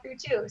you go through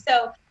too.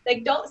 So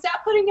like, don't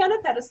stop putting me on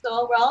a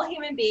pedestal. We're all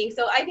human beings.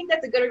 So I think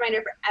that's a good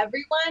reminder for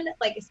everyone,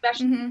 like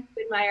especially Mhm.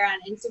 who admire on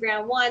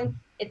Instagram. One,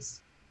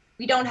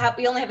 we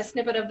only have a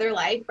snippet of their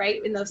life,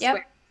 right? In those Yep.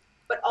 squares,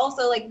 but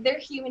also like they're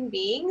human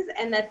beings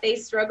and that they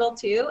struggle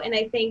too. And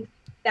I think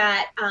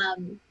that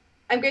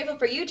I'm grateful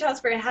for you,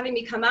 Chels, for having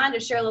me come on to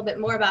share a little bit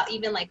more about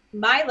even like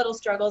my little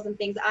struggles and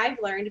things I've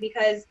learned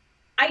because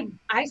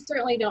I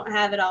certainly don't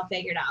have it all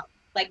figured out.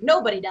 Like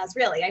nobody does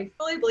really. I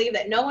fully believe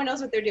that no one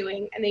knows what they're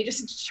doing and they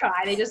just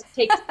try. They just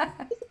take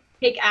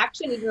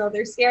action even though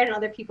they're scared and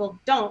other people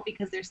don't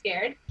because they're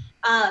scared.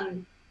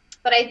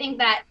 But I think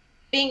that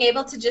being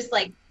able to just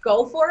like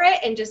go for it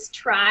and just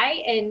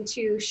try and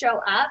to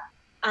show up,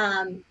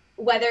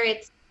 whether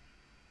it's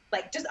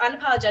like just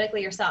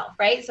unapologetically yourself,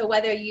 right? So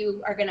whether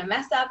you are going to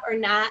mess up or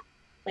not,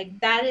 like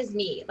that is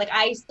me. Like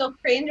I still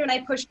cringe when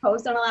I push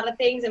post on a lot of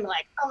things and I'm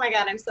like, oh my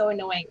God, I'm so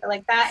annoying. Or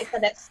like that, I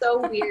said that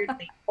so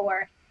weirdly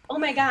or oh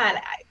my God,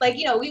 like,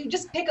 we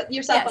just pick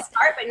yourself Yes.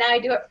 apart, but now I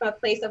do it from a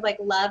place of like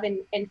love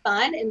and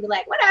fun and be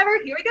like,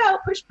 whatever, here we go,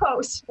 push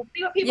post. We'll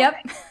see what people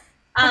Yep.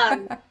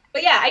 think.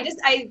 But yeah,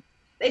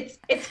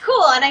 it's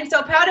cool. And I'm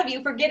so proud of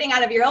you for getting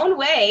out of your own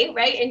way,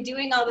 right? And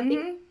doing all the things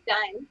Mm-hmm.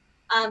 you've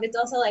done. It's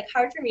also like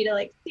hard for me to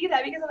like see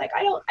that because I'm like,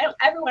 I don't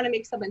ever want to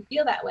make someone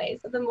feel that way.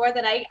 So the more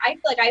that I feel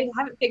like I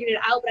haven't figured it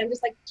out, but I'm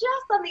just like,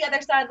 just on the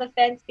other side of the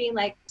fence being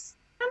like,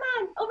 come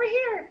on over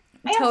here.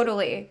 I have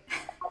Totally. to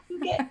help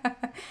you get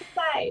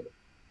inside.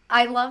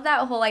 I love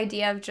that whole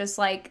idea of just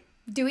like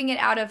doing it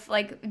out of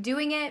like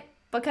doing it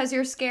because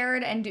you're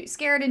scared and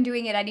scared and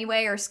doing it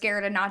anyway, or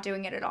scared and not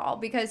doing it at all.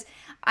 Because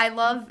I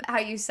love how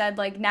you said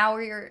like now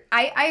you're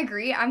I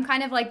agree. I'm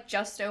kind of like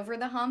just over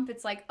the hump.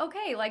 It's like,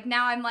 okay, like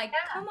now I'm like,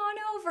 Yeah. come on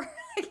over.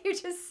 Like you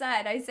just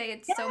said. I say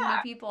it's so many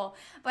Yeah. people,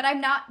 but I'm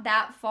not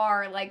that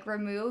far like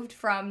removed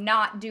from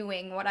not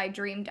doing what I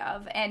dreamed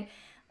of. And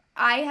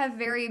I have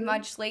very Mhm.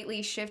 much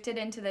lately shifted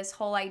into this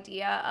whole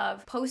idea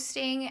of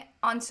posting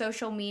on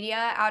social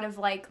media out of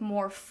like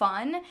more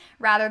fun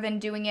rather than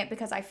doing it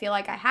because I feel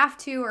like I have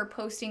to, or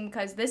posting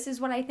because this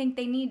is what I think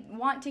they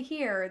want to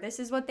hear. This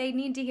is what they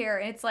need to hear.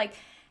 And it's like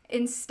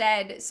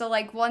instead, so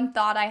like one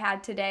thought I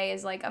had today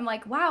is like I'm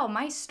like, wow,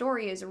 my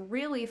story is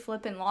really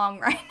flipping long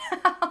right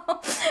now.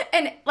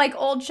 And like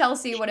old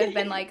Chelsea would have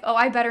been like, oh,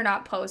 I better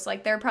not post.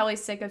 Like they're probably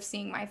sick of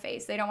seeing my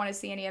face. They don't want to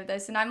see any of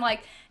this. And I'm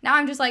like, now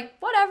I'm just like,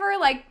 whatever,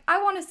 like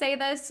I want to say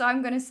this, so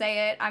I'm going to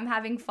say it. I'm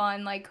having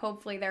fun. Like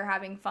hopefully they're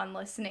having fun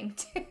listening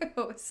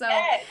too. So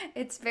Yes.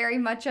 it's very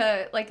much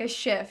a like a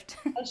shift.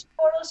 A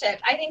total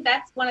shift. I think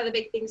that's one of the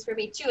big things for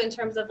me too, in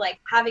terms of like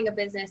having a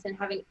business and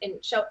not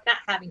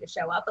having to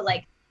show up, but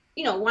like,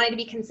 wanting to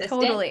be consistent.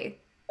 Totally.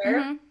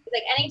 Serve. Mhm.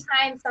 Like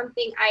anytime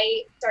something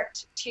I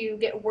start to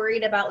get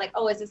worried about, like,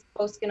 oh, is this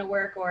post going to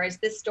work, or is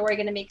this story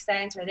going to make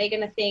sense? Or are they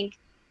going to think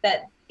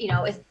that,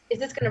 is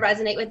this going to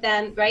resonate with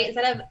them, right?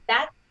 Instead of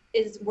that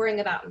is worrying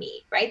about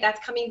me, right?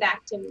 That's coming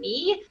back to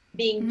me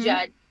being Mhm.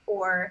 judged,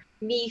 or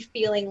me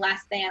feeling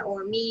less than,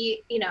 or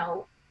me,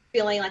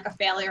 feeling like a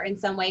failure in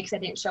some way because I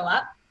didn't show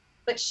up.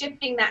 But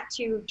shifting that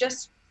to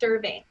just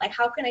serving, like,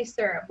 how can I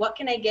serve? What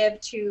can I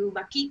give to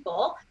my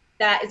people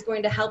that is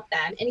going to help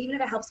them? And even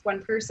if it helps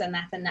one person,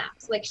 that's enough.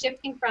 So like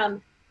shifting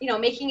from,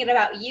 making it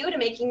about you to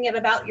making it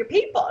about your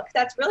people. Because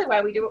that's really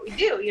why we do what we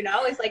do,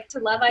 is like to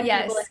love on people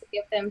and Yes. to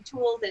give them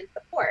tools and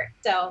support.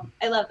 So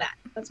I love that.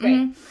 That's great.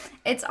 Hmm.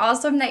 It's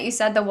awesome that you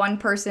said the one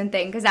person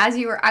thing because as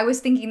you were, I was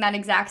thinking that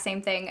exact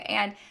same thing.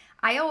 And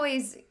I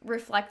always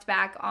reflect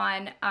back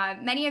on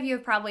many of you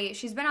have probably,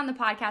 she's been on the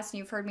podcast and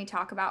you've heard me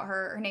talk about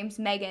her. Her name's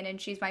Megan and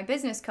she's my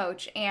business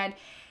coach. And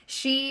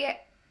she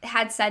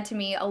had said to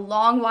me a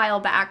long while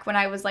back when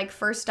I was like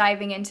first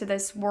diving into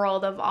this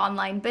world of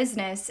online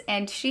business.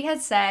 And she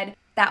had said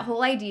that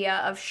whole idea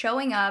of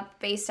showing up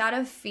based out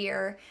of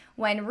fear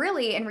when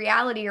really in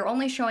reality you're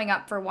only showing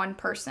up for one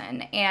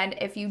person. And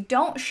if you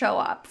don't show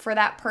up for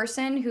that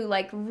person who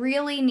like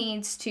really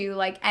needs to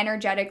like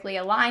energetically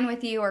align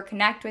with you or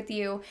connect with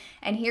you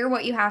and hear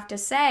what you have to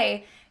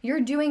say,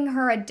 you're doing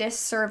her a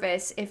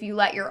disservice if you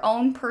let your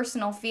own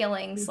personal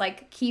feelings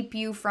like keep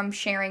you from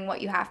sharing what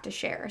you have to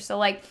share. So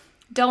like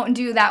don't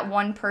do that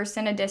one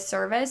person a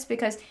disservice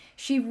because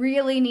she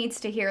really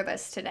needs to hear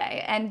this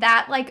today. And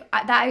that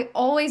I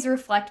always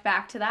reflect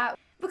back to that.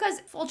 Because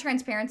full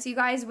transparency, you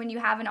guys, when you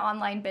have an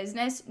online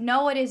business,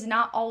 no, it is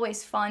not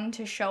always fun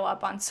to show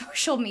up on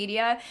social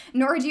media,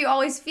 nor do you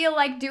always feel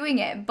like doing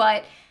it.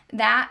 But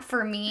that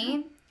for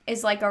me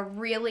is like a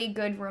really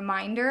good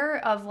reminder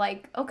of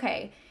like,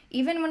 okay,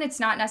 even when it's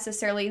not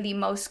necessarily the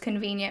most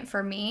convenient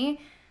for me,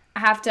 I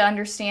have to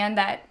understand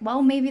that,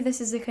 well, maybe this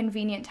is a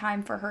convenient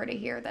time for her to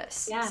hear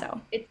this. Yeah, So,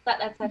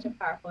 that's such a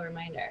powerful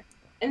reminder.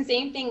 And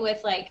same thing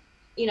with like,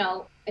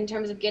 in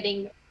terms of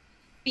getting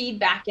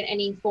feedback in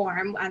any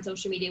form on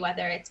social media,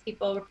 whether it's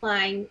people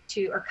replying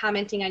to or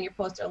commenting on your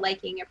post or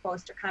liking your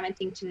post or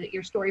commenting to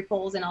your story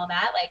polls and all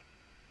that. Like,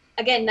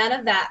 again, none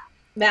of that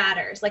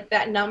matters. Like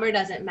that number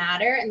doesn't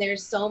matter. And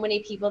there's so many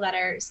people that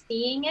are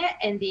seeing it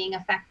and being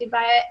affected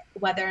by it,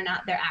 whether or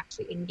not they're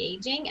actually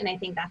engaging. And I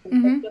think that's an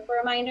mm-hmm. important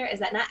reminder is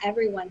that not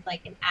everyone's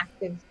like an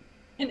active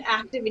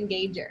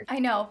engager. I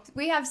know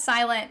we have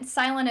silent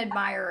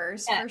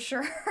admirers Yeah. for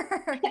sure.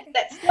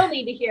 That still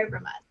need to hear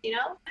from us.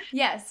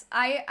 Yes,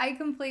 I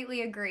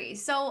completely agree.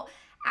 So,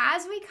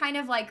 as we kind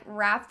of like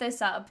wrap this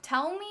up,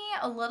 tell me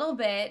a little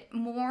bit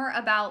more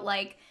about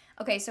like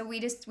okay, so we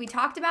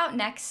talked about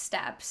next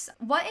steps.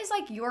 What is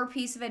like your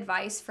piece of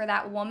advice for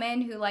that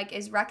woman who like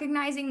is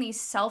recognizing these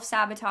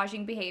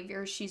self-sabotaging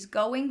behaviors? She's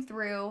going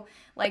through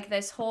like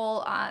this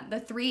whole the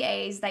 3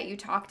 A's that you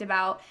talked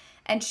about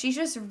and she's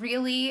just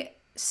really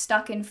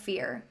stuck in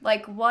fear.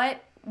 Like what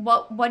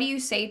do you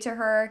say to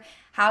her?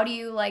 How do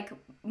you like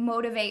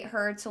motivate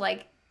her to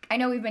like I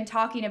know we've been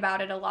talking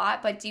about it a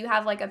lot, but do you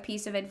have like a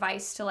piece of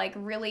advice to like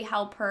really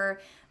help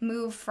her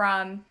move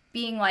from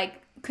being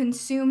like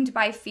consumed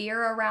by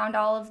fear around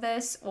all of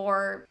this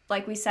or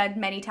like we said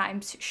many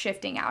times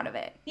shifting out of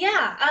it?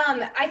 Yeah,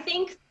 I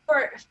think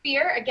for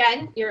fear,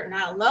 again, you're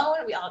not alone.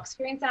 We all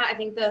experience that. I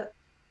think the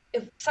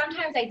if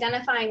sometimes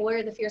identifying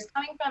where the fear is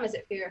coming from, is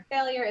it fear of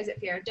failure? Is it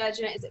fear of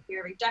judgment? Is it fear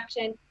of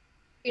rejection?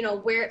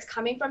 Where it's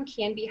coming from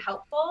can be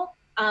helpful.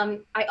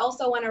 I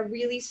also want to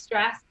really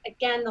stress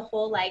again the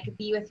whole like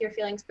be with your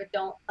feelings, but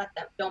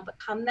don't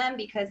become them,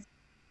 because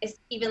it's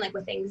even like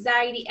with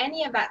anxiety,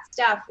 any of that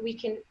stuff, we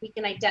can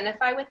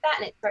identify with that,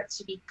 and it starts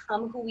to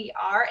become who we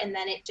are, and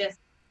then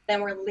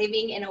we're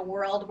living in a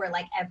world where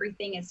like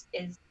everything is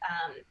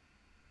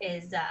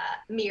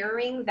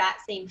mirroring that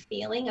same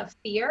feeling of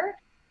fear.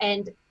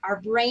 And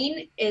our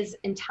brain is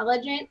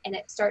intelligent, and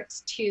it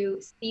starts to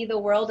see the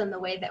world in the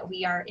way that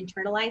we are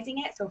internalizing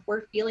it. So if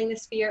we're feeling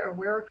this fear, or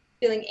we're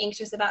feeling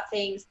anxious about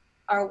things,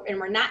 and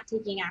we're not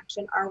taking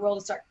action, our world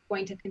is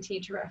going to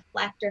continue to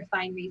reflect or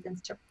find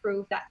reasons to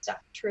prove that stuff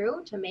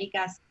true, to make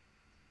us,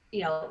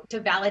 to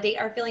validate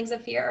our feelings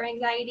of fear or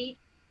anxiety.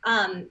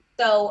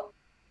 So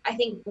I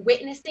think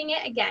witnessing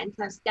it again,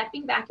 kind of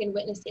stepping back and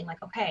witnessing,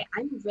 like, okay,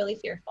 I'm really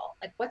fearful.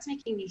 Like, what's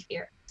making me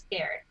scared?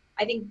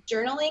 I think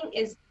journaling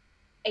is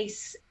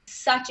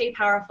such a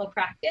powerful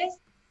practice.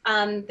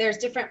 There's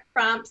different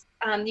prompts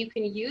you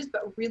can use,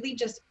 but really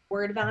just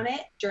word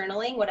vomit,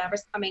 journaling,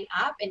 whatever's coming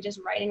up, and just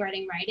writing.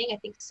 I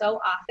think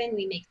so often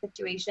we make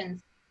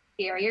situations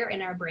scarier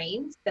in our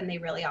brains than they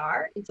really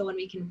are. And so when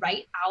we can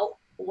write out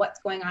what's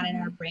going on in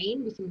our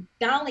brain, we can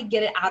not only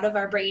get it out of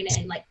our brain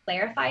and like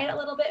clarify it a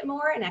little bit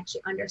more and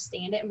actually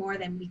understand it more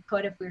than we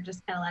could if we were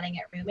just kind of letting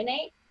it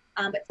ruminate.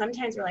 But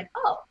sometimes we're like,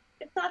 oh,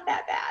 it's not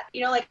that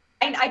bad. Like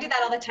I do that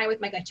all the time with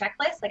my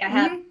checklist. Like I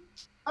have,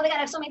 oh my God,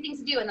 I have so many things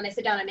to do. And then I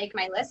sit down and make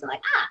my list. And I'm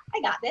like,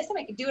 I got this. And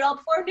I can do it all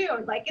before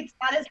noon. Like it's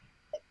not as,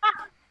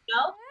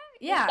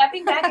 Yeah.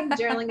 Stepping back and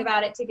journaling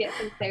about it to get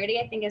some clarity,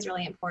 I think is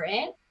really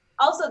important.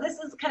 Also, this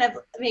is kind of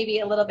maybe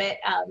a little bit,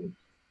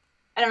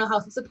 I don't know how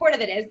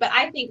supportive it is, but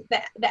I think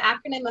that the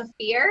acronym of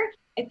FEAR,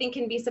 I think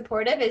can be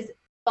supportive, is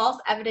false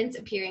evidence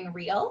appearing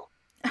real.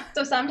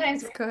 So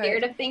sometimes we're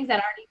scared of things that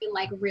aren't even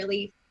like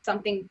really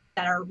something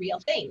that are real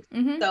things.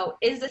 So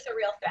is this a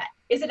real threat?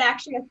 Is it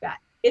actually a threat?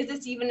 Is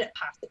this even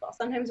possible?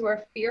 Sometimes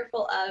we're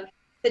fearful of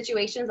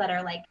situations that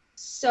are like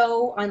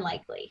so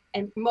unlikely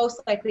and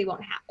most likely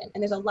won't happen.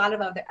 And there's a lot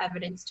of other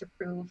evidence to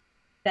prove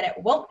that it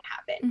won't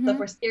happen. So if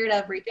we're scared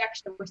of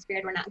rejection, if we're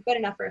scared we're not good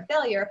enough for a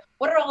failure,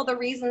 what are all the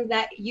reasons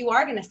that you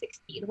are going to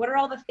succeed? What are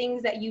all the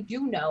things that you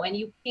do know and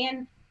you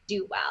can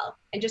do well?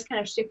 And just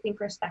kind of shifting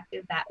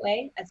perspective that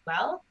way as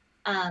well,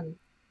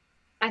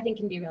 I think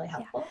can be really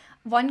helpful.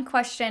 Yeah. One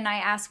question I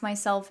ask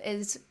myself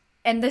is,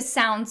 and this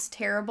sounds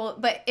terrible,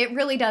 but it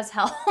really does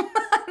help.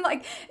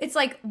 It's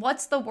like,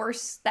 what's the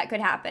worst that could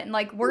happen?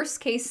 Like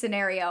worst case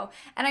scenario.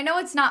 And I know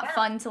it's not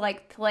fun to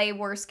like play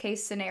worst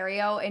case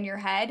scenario in your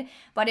head,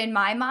 but in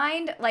my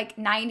mind, like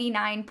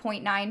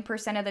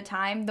 99.9% of the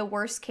time, the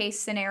worst case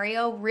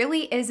scenario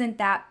really isn't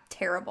that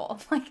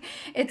terrible. Like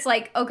it's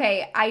like,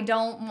 okay, I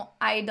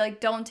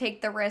don't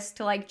take the risk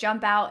to like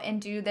jump out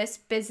and do this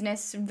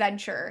business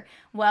venture.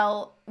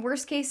 Well,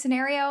 worst case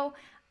scenario,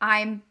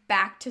 I'm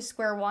back to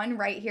square one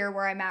right here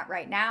where I'm at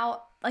right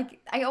now.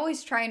 Like I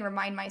always try and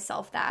remind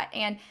myself that.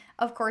 And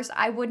of course,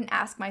 I wouldn't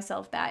ask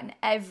myself that in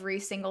every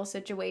single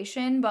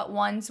situation, but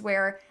ones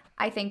where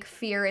I think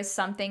fear is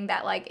something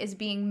that like is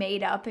being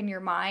made up in your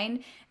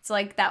mind. It's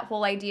like that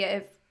whole idea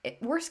of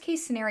worst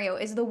case scenario,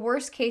 is the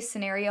worst case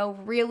scenario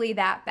really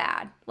that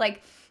bad?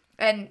 Like,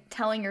 and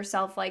telling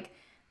yourself like,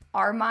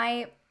 am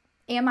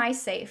I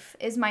safe?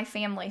 Is my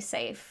family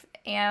safe?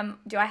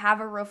 Do I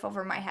have a roof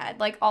over my head?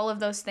 Like all of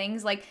those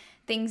things, like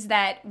things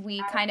that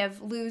we kind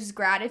of lose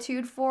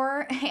gratitude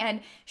for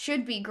and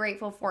should be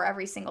grateful for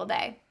every single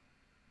day.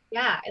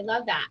 Yeah, I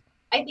love that.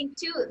 I think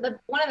too,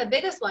 one of the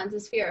biggest ones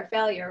is fear of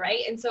failure,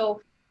 right? And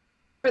so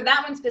for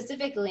that one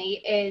specifically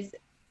is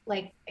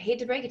like, I hate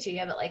to break it to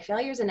you, but like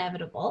failure is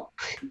inevitable.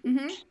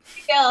 You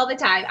fail all the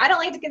time. I don't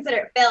like to consider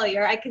it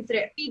failure. I consider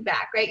it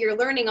feedback, right? You're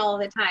learning all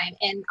the time.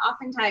 And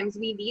oftentimes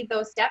we need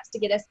those steps to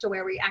get us to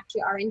where we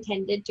actually are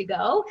intended to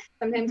go.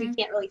 Sometimes we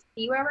can't really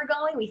see where we're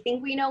going. We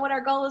think we know what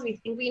our goal is. We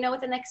think we know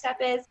what the next step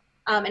is.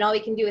 And all we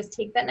can do is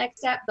take that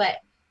next step. But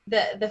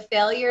the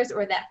failures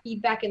or that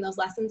feedback and those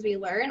lessons we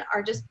learn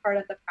are just part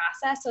of the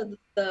process. So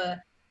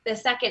the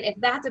second, if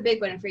that's a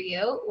big one for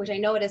you, which I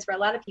know it is for a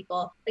lot of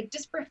people, like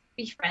just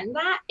befriend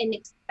that and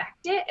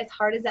expect it, as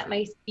hard as that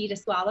might be to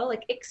swallow,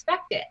 like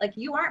expect it. Like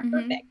you aren't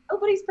perfect.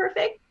 Nobody's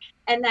perfect.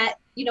 And that,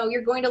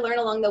 you're going to learn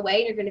along the way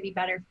and you're going to be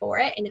better for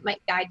it. And it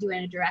might guide you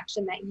in a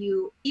direction that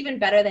you even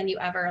better than you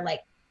ever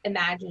like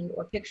imagined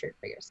or pictured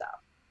for yourself.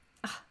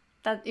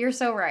 That you're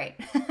so right.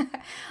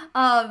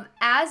 I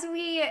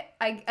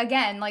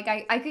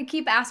could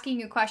keep asking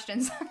you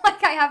questions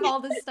like I have all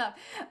this stuff,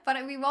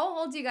 but we won't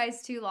hold you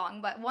guys too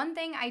long. But one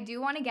thing I do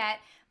want to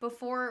get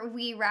before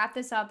we wrap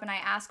this up and I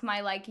ask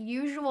my like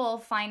usual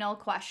final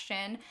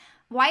question,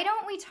 why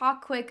don't we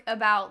talk quick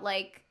about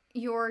like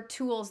your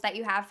tools that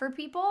you have for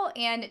people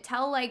and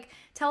tell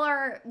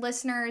our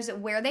listeners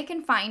where they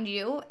can find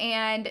you,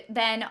 and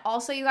then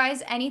also you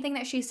guys, anything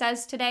that she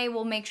says today,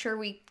 we'll make sure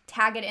we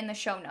tag it in the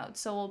show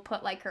notes. So we'll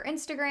put like her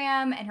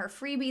Instagram and her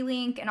freebie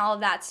link and all of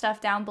that stuff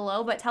down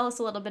below, but tell us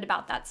a little bit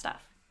about that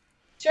stuff.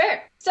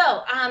 Sure.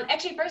 So,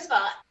 actually, first of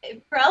all,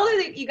 for all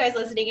of you guys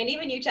listening, and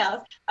even you,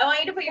 Chels, I want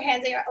you to put your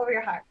hands over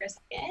your heart for a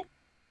second.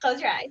 Close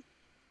your eyes.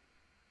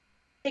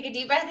 Take a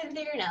deep breath in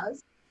through your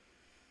nose.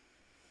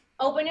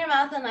 Open your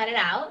mouth and let it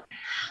out.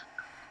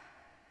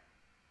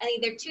 And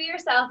either to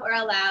yourself or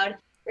aloud,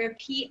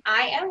 repeat,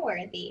 I am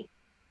worthy.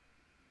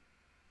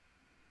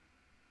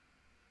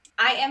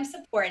 I am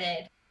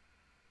supported.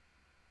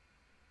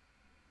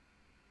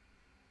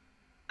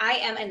 I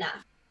am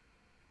enough.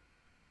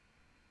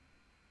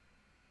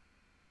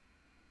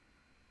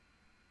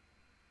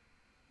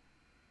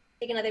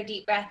 Take another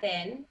deep breath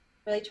in,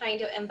 really trying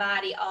to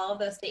embody all of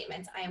those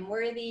statements. I am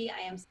worthy, I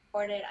am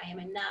supported, I am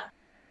enough.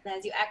 And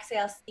as you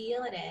exhale,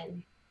 seal it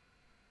in.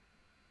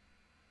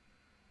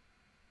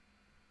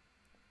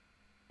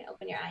 And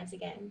open your eyes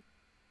again.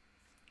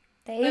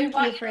 Thank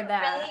you for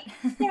that.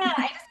 Yeah,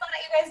 I just want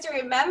you guys to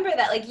remember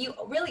that, like, you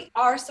really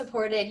are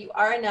supported. You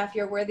are enough.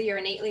 You're worthy. You're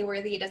innately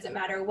worthy. It doesn't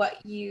matter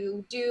what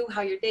you do,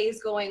 how your day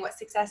is going, what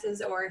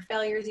successes or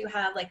failures you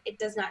have. Like, it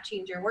does not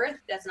change your worth.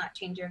 It does not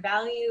change your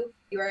value.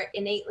 You are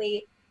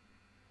innately,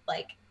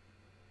 like,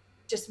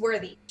 just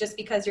worthy just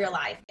because you're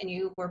alive and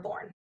you were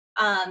born.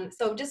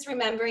 So just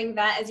remembering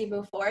that as you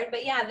move forward.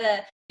 But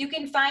yeah, you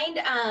can find,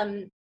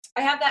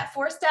 I have that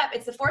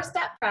it's the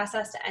 4-step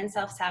process to end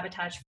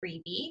self-sabotage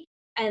freebie.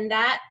 And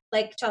that,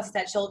 like Chelsea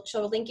said,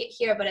 she'll link it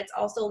here, but it's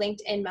also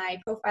linked in my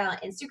profile on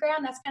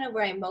Instagram. That's kind of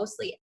where I'm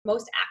most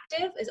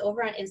active, is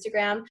over on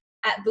Instagram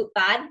at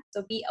Boopbod.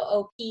 So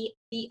BOOPBOD.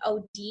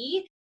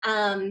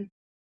 And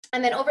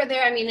then over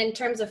there, I mean, in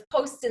terms of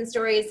posts and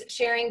stories,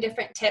 sharing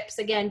different tips,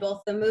 again,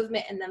 both the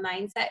movement and the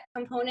mindset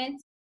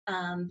components,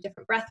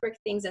 different breathwork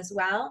things as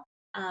well.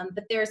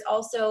 But there's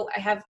also, I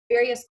have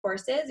various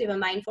courses. We have a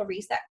mindful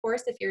reset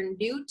course. If you're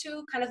new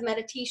to kind of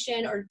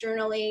meditation or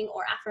journaling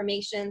or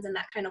affirmations and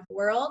that kind of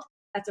world,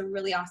 that's a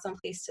really awesome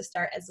place to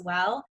start as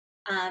well.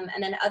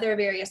 And then other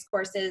various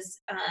courses,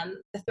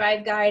 the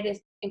Thrive Guide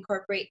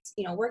incorporates,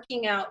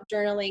 working out,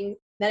 journaling,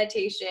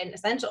 meditation,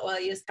 essential oil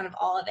use, kind of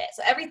all of it.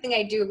 So everything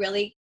I do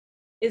really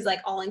is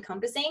like all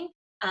encompassing.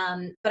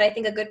 But I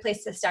think a good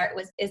place to start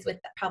is with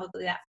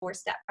probably that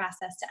 4-step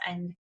process to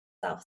end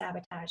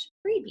self-sabotage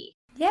freebie.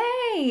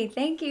 Yay!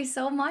 Thank you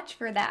so much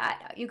for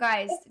that. You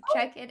guys,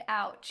 check it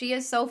out. She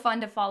is so fun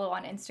to follow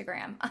on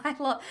Instagram.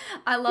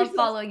 I love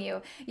following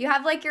you. You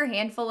have like your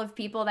handful of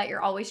people that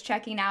you're always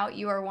checking out.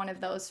 You are one of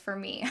those for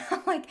me.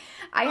 Like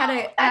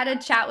I had a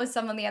chat with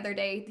someone the other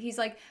day. He's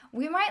like,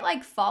 "We might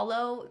like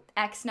follow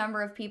X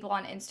number of people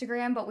on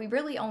Instagram, but we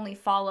really only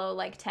follow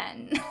like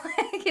 10."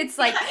 Like it's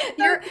like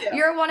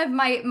you're one of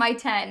my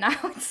 10, I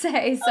would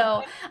say.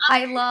 So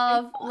I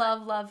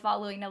love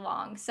following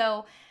along.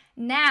 So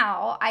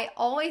now, I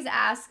always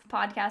ask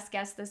podcast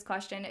guests this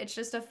question. It's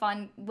just a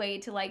fun way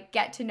to like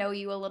get to know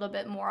you a little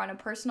bit more on a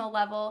personal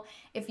level.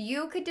 If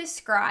you could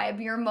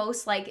describe your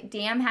most like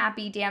damn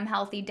happy, damn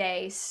healthy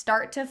day,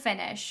 start to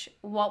finish,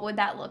 what would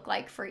that look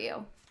like for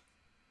you?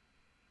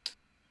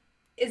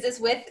 Is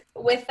this with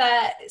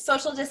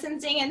social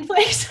distancing in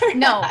place or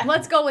No, not?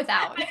 let's go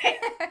without. I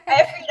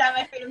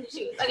have freedom to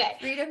choose. Okay.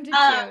 Freedom to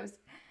choose.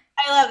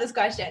 I love this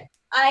question.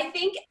 I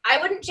think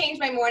I wouldn't change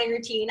my morning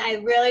routine. I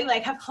really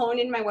have honed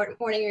in my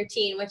morning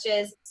routine, which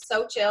is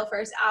so chill.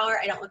 First hour,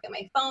 I don't look at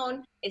my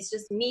phone. It's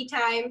just me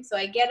time. So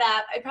I get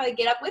up. I probably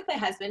get up with my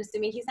husband,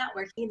 assuming he's not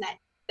working that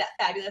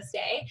fabulous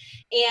day,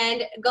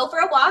 and go for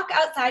a walk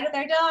outside with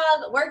our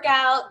dog, work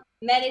out,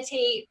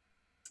 meditate,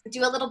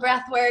 do a little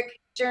breath work,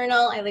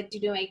 journal. I like to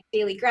do my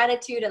daily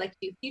gratitude. I like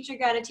to do future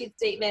gratitude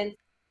statements,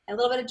 a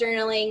little bit of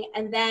journaling,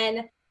 and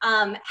then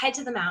head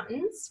to the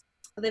mountains.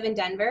 I live in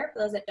Denver, for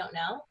those that don't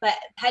know, but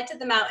head to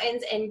the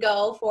mountains and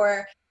go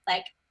for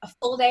like a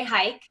full day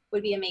hike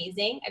would be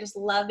amazing. I just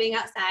love being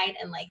outside,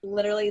 and like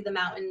literally the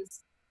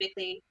mountains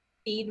typically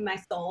feed my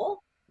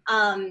soul.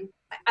 I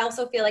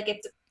also feel like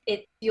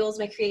it fuels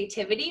my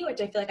creativity, which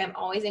I feel like I'm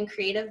always in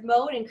creative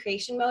mode and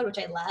creation mode, which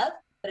I love,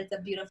 but it's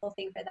a beautiful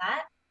thing for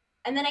that.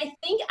 And then I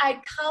think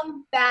I'd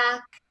come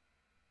back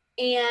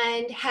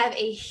and have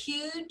a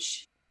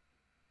huge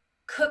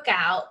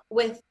cookout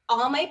with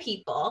all my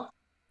people.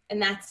 And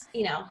that's,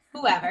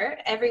 whoever,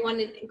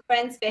 everyone,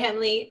 friends,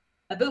 family,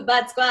 a Boot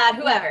Bud squad,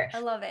 whoever. I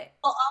love it.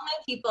 All my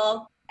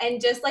people,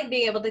 and just like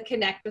being able to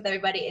connect with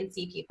everybody and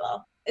see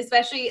people,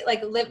 especially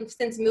like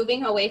since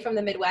moving away from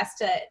the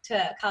Midwest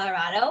to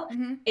Colorado.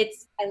 Mm-hmm. I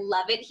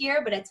love it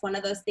here, but it's one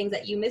of those things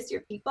that you miss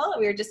your people.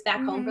 We were just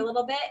back home for a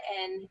little bit,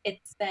 and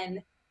it's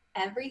been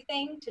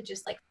everything to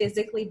just like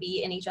physically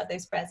be in each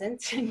other's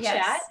presence and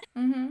chat.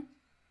 Mm-hmm.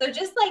 So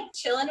just like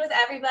chilling with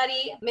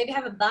everybody, maybe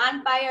have a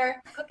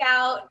bonfire, cook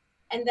out,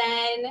 and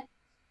then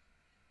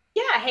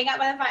hang out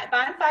by the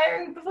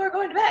bonfire before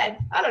going to bed.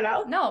 I don't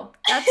know. No,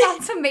 that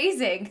sounds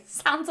amazing.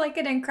 Sounds like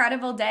an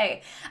incredible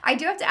day. I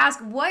do have to ask,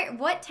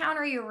 what town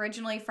are you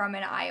originally from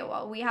in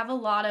Iowa? We have a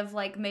lot of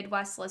like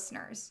Midwest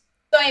listeners.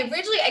 So I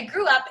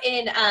grew up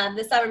in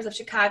the suburbs of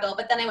Chicago,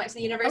 but then I went to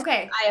the University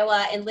of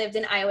Iowa and lived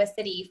in Iowa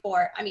City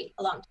for, a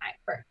long time.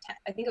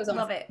 I think it was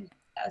almost Love it.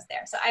 I was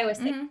there. So Iowa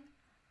City. Mm-hmm.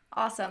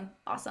 Awesome.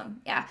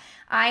 Yeah.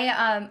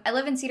 I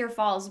live in Cedar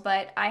Falls,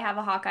 but I have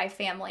a Hawkeye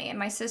family and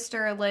my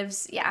sister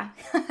lives,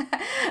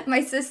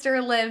 my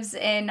sister lives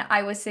in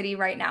Iowa City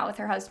right now with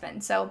her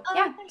husband. So,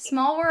 yeah, Nice.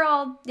 small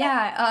world.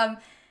 Yeah.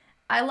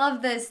 I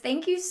love this.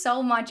 Thank you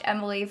so much,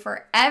 Emily,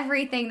 for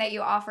everything that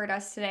you offered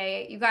us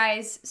today. You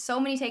guys, so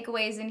many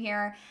takeaways in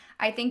here.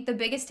 I think the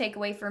biggest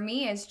takeaway for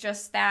me is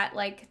just that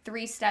like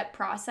 3-step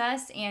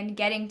process and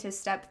getting to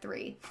step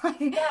 3.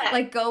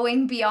 Like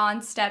going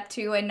beyond step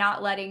 2 and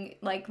not letting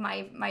like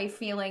my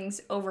feelings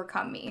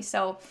overcome me.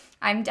 So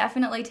I'm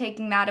definitely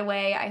taking that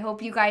away. I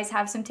hope you guys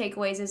have some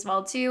takeaways as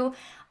well too.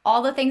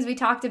 All the things we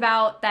talked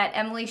about that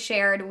Emily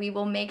shared, we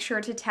will make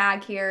sure to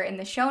tag here in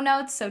the show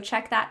notes. So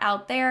check that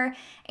out there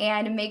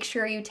and make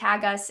sure you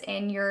tag us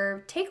in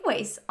your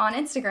takeaways on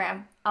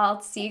Instagram.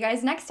 I'll see you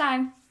guys next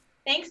time.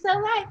 Thanks so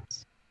much.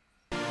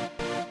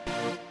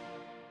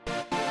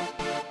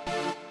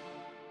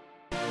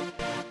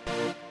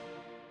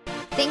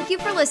 Thank you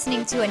for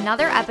listening to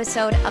another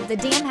episode of the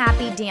Damn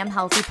Happy, Damn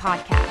Healthy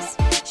podcast.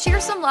 Share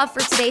some love for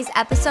today's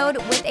episode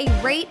with a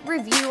rate,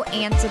 review,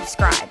 and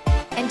subscribe.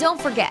 And don't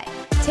forget,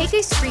 take a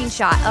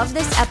screenshot of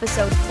this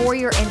episode for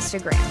your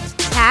Instagram.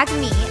 Tag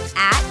me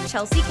at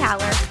Chelsea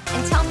Caller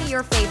and tell me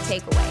your fave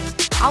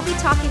takeaway. I'll be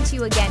talking to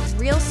you again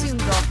real soon,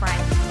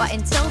 girlfriend. But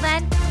until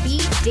then, be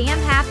damn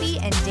happy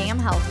and damn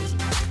healthy.